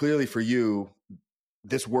clearly for you,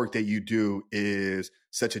 this work that you do is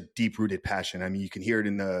such a deep-rooted passion. I mean, you can hear it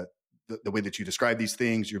in the way that you describe these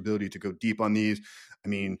things, your ability to go deep on these. I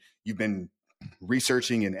mean, you've been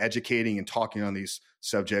researching and educating and talking on these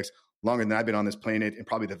subjects longer than I've been on this planet, and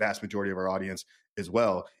probably the vast majority of our audience as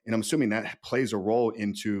well. And I'm assuming that plays a role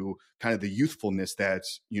into kind of the youthfulness that,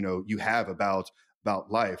 you have about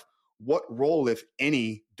life. What role, if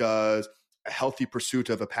any, does a healthy pursuit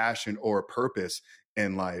of a passion or a purpose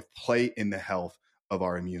in life play in the health of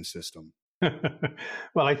our immune system?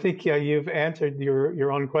 Well, I think you've answered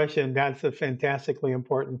your own question. That's a fantastically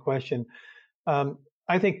important question.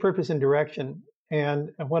 I think purpose and direction.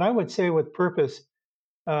 And what I would say with purpose,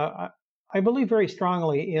 I believe very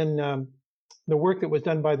strongly in the work that was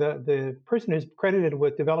done by the person who's credited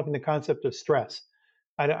with developing the concept of stress.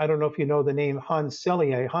 I don't know if you know the name Hans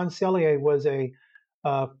Selye. Hans Selye was a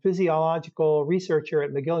physiological researcher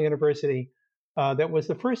at McGill University that was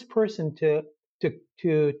the first person to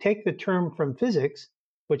take the term from physics,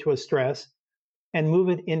 which was stress, and move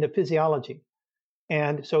it into physiology.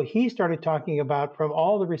 And so he started talking about, from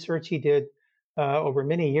all the research he did over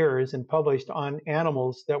many years and published on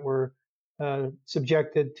animals that were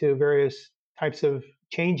subjected to various types of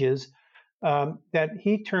changes, that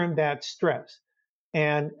he termed that stress.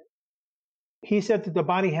 And he said that the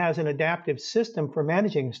body has an adaptive system for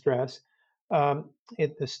managing stress.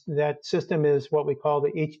 That system is what we call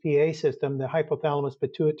the HPA system, the hypothalamus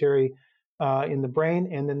pituitary in the brain,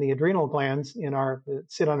 and then the adrenal glands that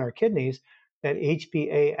sit on our kidneys. That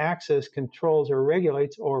HPA axis controls or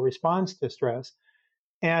regulates or responds to stress.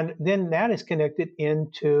 And then that is connected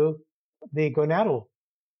into the gonadal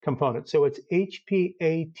component. So it's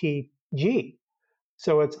HPATG.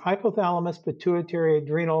 So it's hypothalamus, pituitary,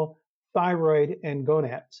 adrenal, thyroid, and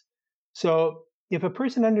gonads. So if a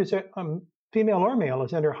person female or male,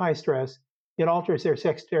 is under high stress, it alters their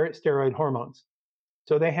sex steroid hormones.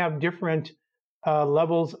 So they have different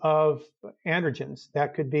levels of androgens.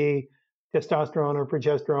 That could be testosterone or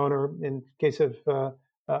progesterone, or in case of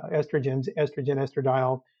estrogens, estrogen,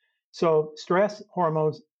 estradiol. So stress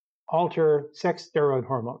hormones alter sex steroid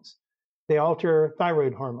hormones. They alter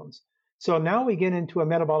thyroid hormones. So now we get into a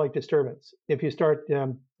metabolic disturbance. If you start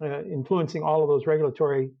influencing all of those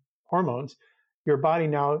regulatory hormones, your body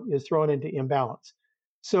now is thrown into imbalance.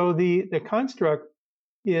 So the construct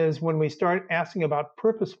is when we start asking about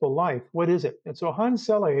purposeful life, what is it? And so Hans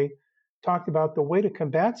Selye talked about the way to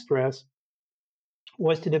combat stress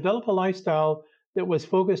was to develop a lifestyle that was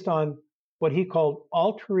focused on what he called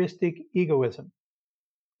altruistic egoism.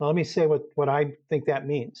 Now, let me say what I think that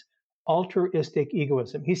means. Altruistic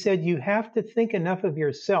egoism. He said you have to think enough of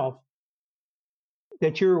yourself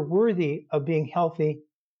that you're worthy of being healthy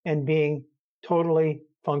and being totally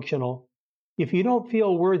functional. If you don't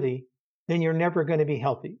feel worthy, then you're never going to be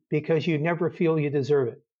healthy because you never feel you deserve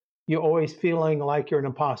it. You're always feeling like you're an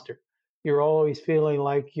imposter. You're always feeling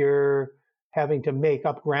like you're having to make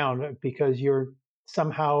up ground because you're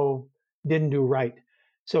somehow didn't do right.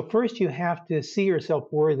 So first you have to see yourself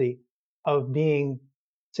worthy of being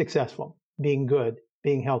successful, being good,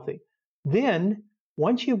 being healthy. Then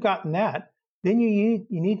once you've gotten that, then you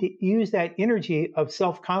need to use that energy of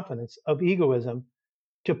self-confidence, of egoism,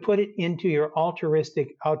 to put it into your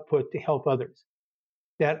altruistic output to help others.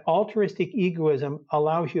 That altruistic egoism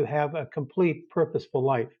allows you to have a complete purposeful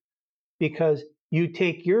life because you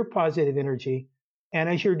take your positive energy, and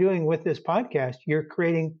as you're doing with this podcast, you're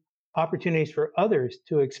creating opportunities for others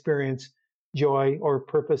to experience joy or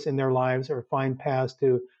purpose in their lives or find paths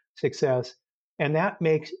to success. And that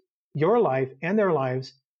makes your life and their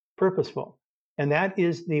lives purposeful. And that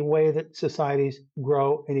is the way that societies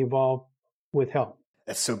grow and evolve with health.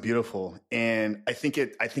 That's so beautiful. And I think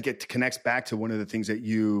it connects back to one of the things that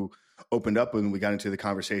you opened up when we got into the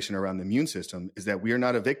conversation around the immune system is that we are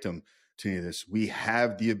not a victim to any of this. We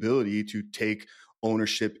have the ability to take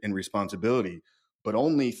ownership and responsibility, but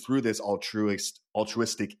only through this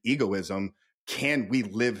altruistic egoism can we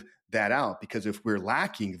live that out. Because if we're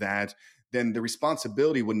lacking that, then the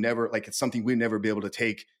responsibility would never, like it's something we'd never be able to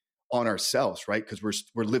take on ourselves, right? Because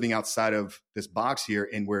we're living outside of this box here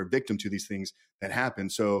and we're a victim to these things that happen.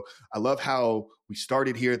 So I love how we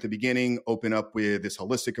started here at the beginning, open up with this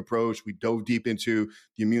holistic approach. We dove deep into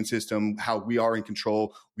the immune system, how we are in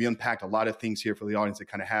control. We unpacked a lot of things here for the audience to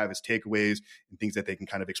kind of have as takeaways and things that they can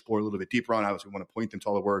kind of explore a little bit deeper on. Obviously, we want to point them to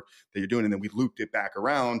all the work that you're doing. And then we looped it back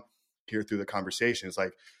around here through the conversation. It's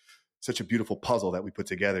like such a beautiful puzzle that we put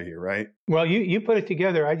together here, right? Well, you put it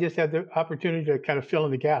together. I just had the opportunity to kind of fill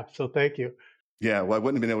in the gaps. So thank you. Yeah, well, I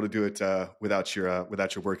wouldn't have been able to do it without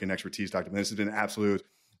your work and expertise, Dr. This has been an absolute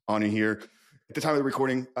honor here. At the time of the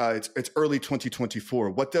recording, it's early 2024.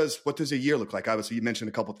 What does a year look like? Obviously, you mentioned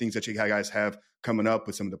a couple of things that you guys have coming up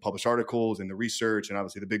with some of the published articles and the research, and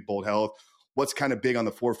obviously the Big Bold Health. What's kind of big on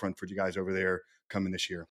the forefront for you guys over there coming this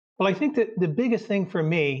year? Well, I think that the biggest thing for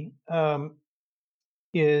me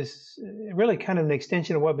is really kind of an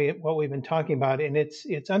extension of what we've been talking about, and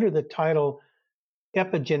it's under the title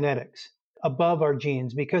epigenetics, above our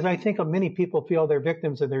genes, because I think many people feel they're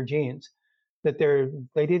victims of their genes, that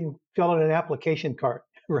they didn't fill in an application card,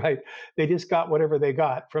 right? They just got whatever they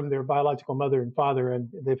got from their biological mother and father, and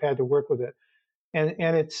they've had to work with it. And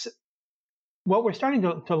it's what we're starting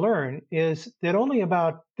to learn is that only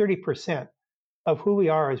about 30% of who we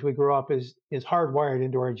are as we grow up is hardwired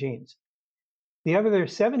into our genes. The other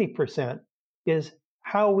 70% is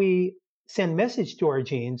how we send message to our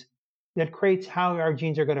genes that creates how our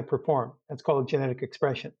genes are going to perform. That's called genetic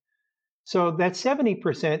expression. So that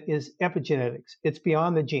 70% is epigenetics. It's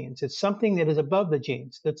beyond the genes. It's something that is above the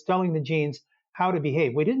genes, that's telling the genes how to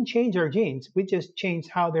behave. We didn't change our genes. We just changed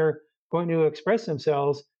how they're going to express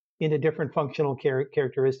themselves into different functional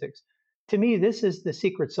characteristics. To me, this is the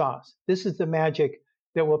secret sauce. This is the magic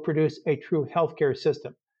that will produce a true healthcare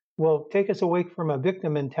system. Will take us away from a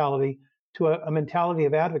victim mentality to a mentality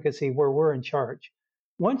of advocacy where we're in charge.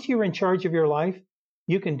 Once you're in charge of your life,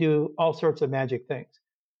 you can do all sorts of magic things.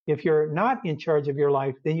 If you're not in charge of your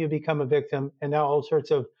life, then you become a victim, and now all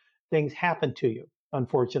sorts of things happen to you,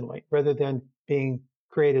 unfortunately, rather than being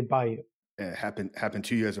created by you. Happen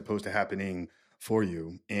to you as opposed to happening for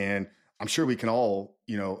you. And I'm sure we can all,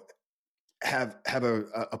 have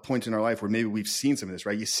a point in our life where maybe we've seen some of this,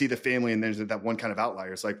 right? You see the family and there's that one kind of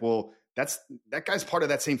outlier. It's like, well, that guy's part of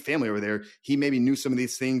that same family over there. He maybe knew some of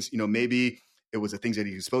these things, maybe it was the things that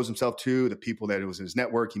he exposed himself to, the people that it was in his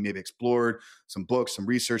network. He maybe explored some books, some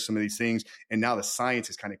research, some of these things. And now the science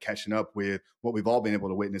is kind of catching up with what we've all been able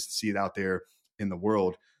to witness and see it out there in the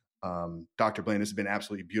world. Dr. Blaine, this has been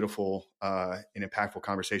absolutely beautiful and impactful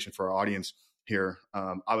conversation for our audience here.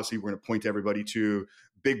 Obviously, we're going to point everybody to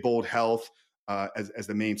Big Bold Health as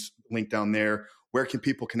the main link down there. where can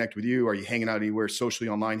people connect with you? Are you hanging out anywhere socially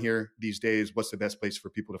online here these days? What's the best place for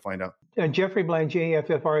people to find out? Jeffrey Bland,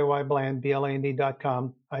 Jeffrey Bland,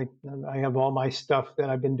 BLAND.com. I have all my stuff that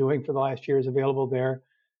I've been doing for the last years available there.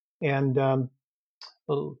 And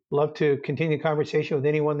love to continue the conversation with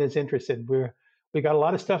anyone that's interested. We got a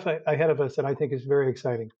lot of stuff ahead of us that I think is very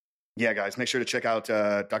exciting. Yeah, guys, make sure to check out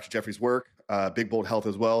Dr. Jeffrey's work, Big Bold Health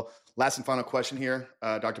as well. Last and final question here.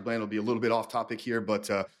 Dr. Bland will be a little bit off topic here, but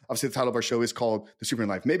obviously the title of our show is called The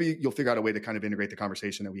Superhuman Life. Maybe you'll figure out a way to kind of integrate the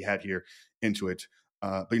conversation that we had here into it.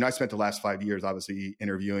 But I spent the last 5 years, obviously,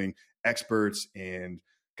 interviewing experts and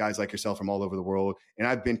guys like yourself from all over the world. And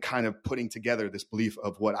I've been kind of putting together this belief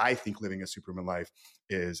of what I think living a superhuman life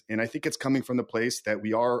is. And I think it's coming from the place that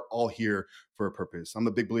we are all here for a purpose. I'm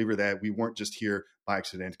a big believer that we weren't just here by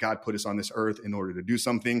accident. God put us on this earth in order to do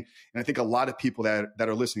something. And I think a lot of people that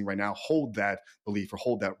are listening right now hold that belief or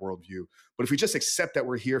hold that worldview. But if we just accept that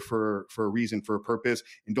we're here for a reason, for a purpose,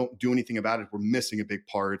 and don't do anything about it, we're missing a big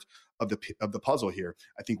part of the puzzle here.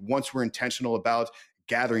 I think once we're intentional about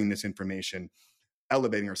gathering this information,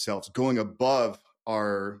 elevating ourselves, going above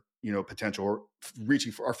our potential, or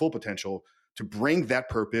reaching for our full potential, to bring that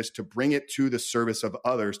purpose, to bring it to the service of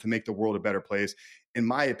others, to make the world a better place. In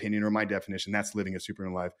my opinion, or my definition, that's living a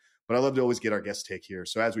superhuman life. But I love to always get our guest take here.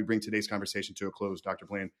 So as we bring today's conversation to a close, Dr.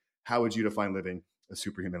 Bland, how would you define living a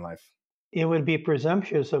superhuman life? It would be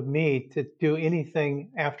presumptuous of me to do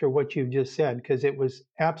anything after what you've just said, because it was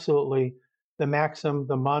absolutely the maxim,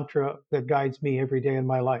 the mantra that guides me every day in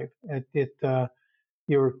my life.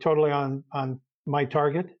 You're totally on my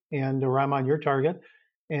target, or I'm on your target,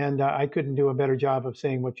 and I couldn't do a better job of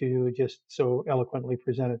saying what you just so eloquently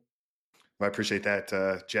presented. Well, I appreciate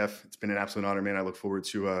that, Jeff. It's been an absolute honor, man. I look forward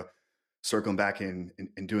to circling back and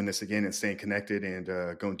doing this again and staying connected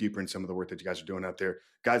and going deeper in some of the work that you guys are doing out there.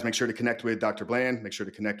 Guys, make sure to connect with Dr. Bland. Make sure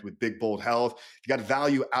to connect with Big Bold Health. If you got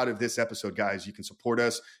value out of this episode, guys, you can support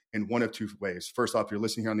us in one of two ways. First off, if you're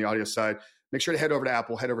listening here on the audio side, make sure to head over to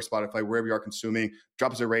Apple, head over to Spotify, wherever you are consuming.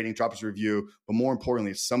 Drop us a rating, drop us a review. But more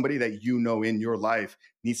importantly, somebody that you know in your life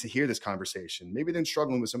needs to hear this conversation. Maybe they're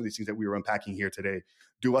struggling with some of these things that we were unpacking here today.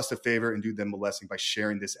 Do us a favor and do them a blessing by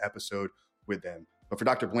sharing this episode with them. But for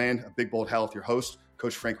Dr. Bland of Big Bold Health, your host,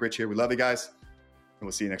 Coach Frank Rich here. We love you guys, and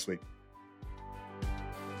we'll see you next week.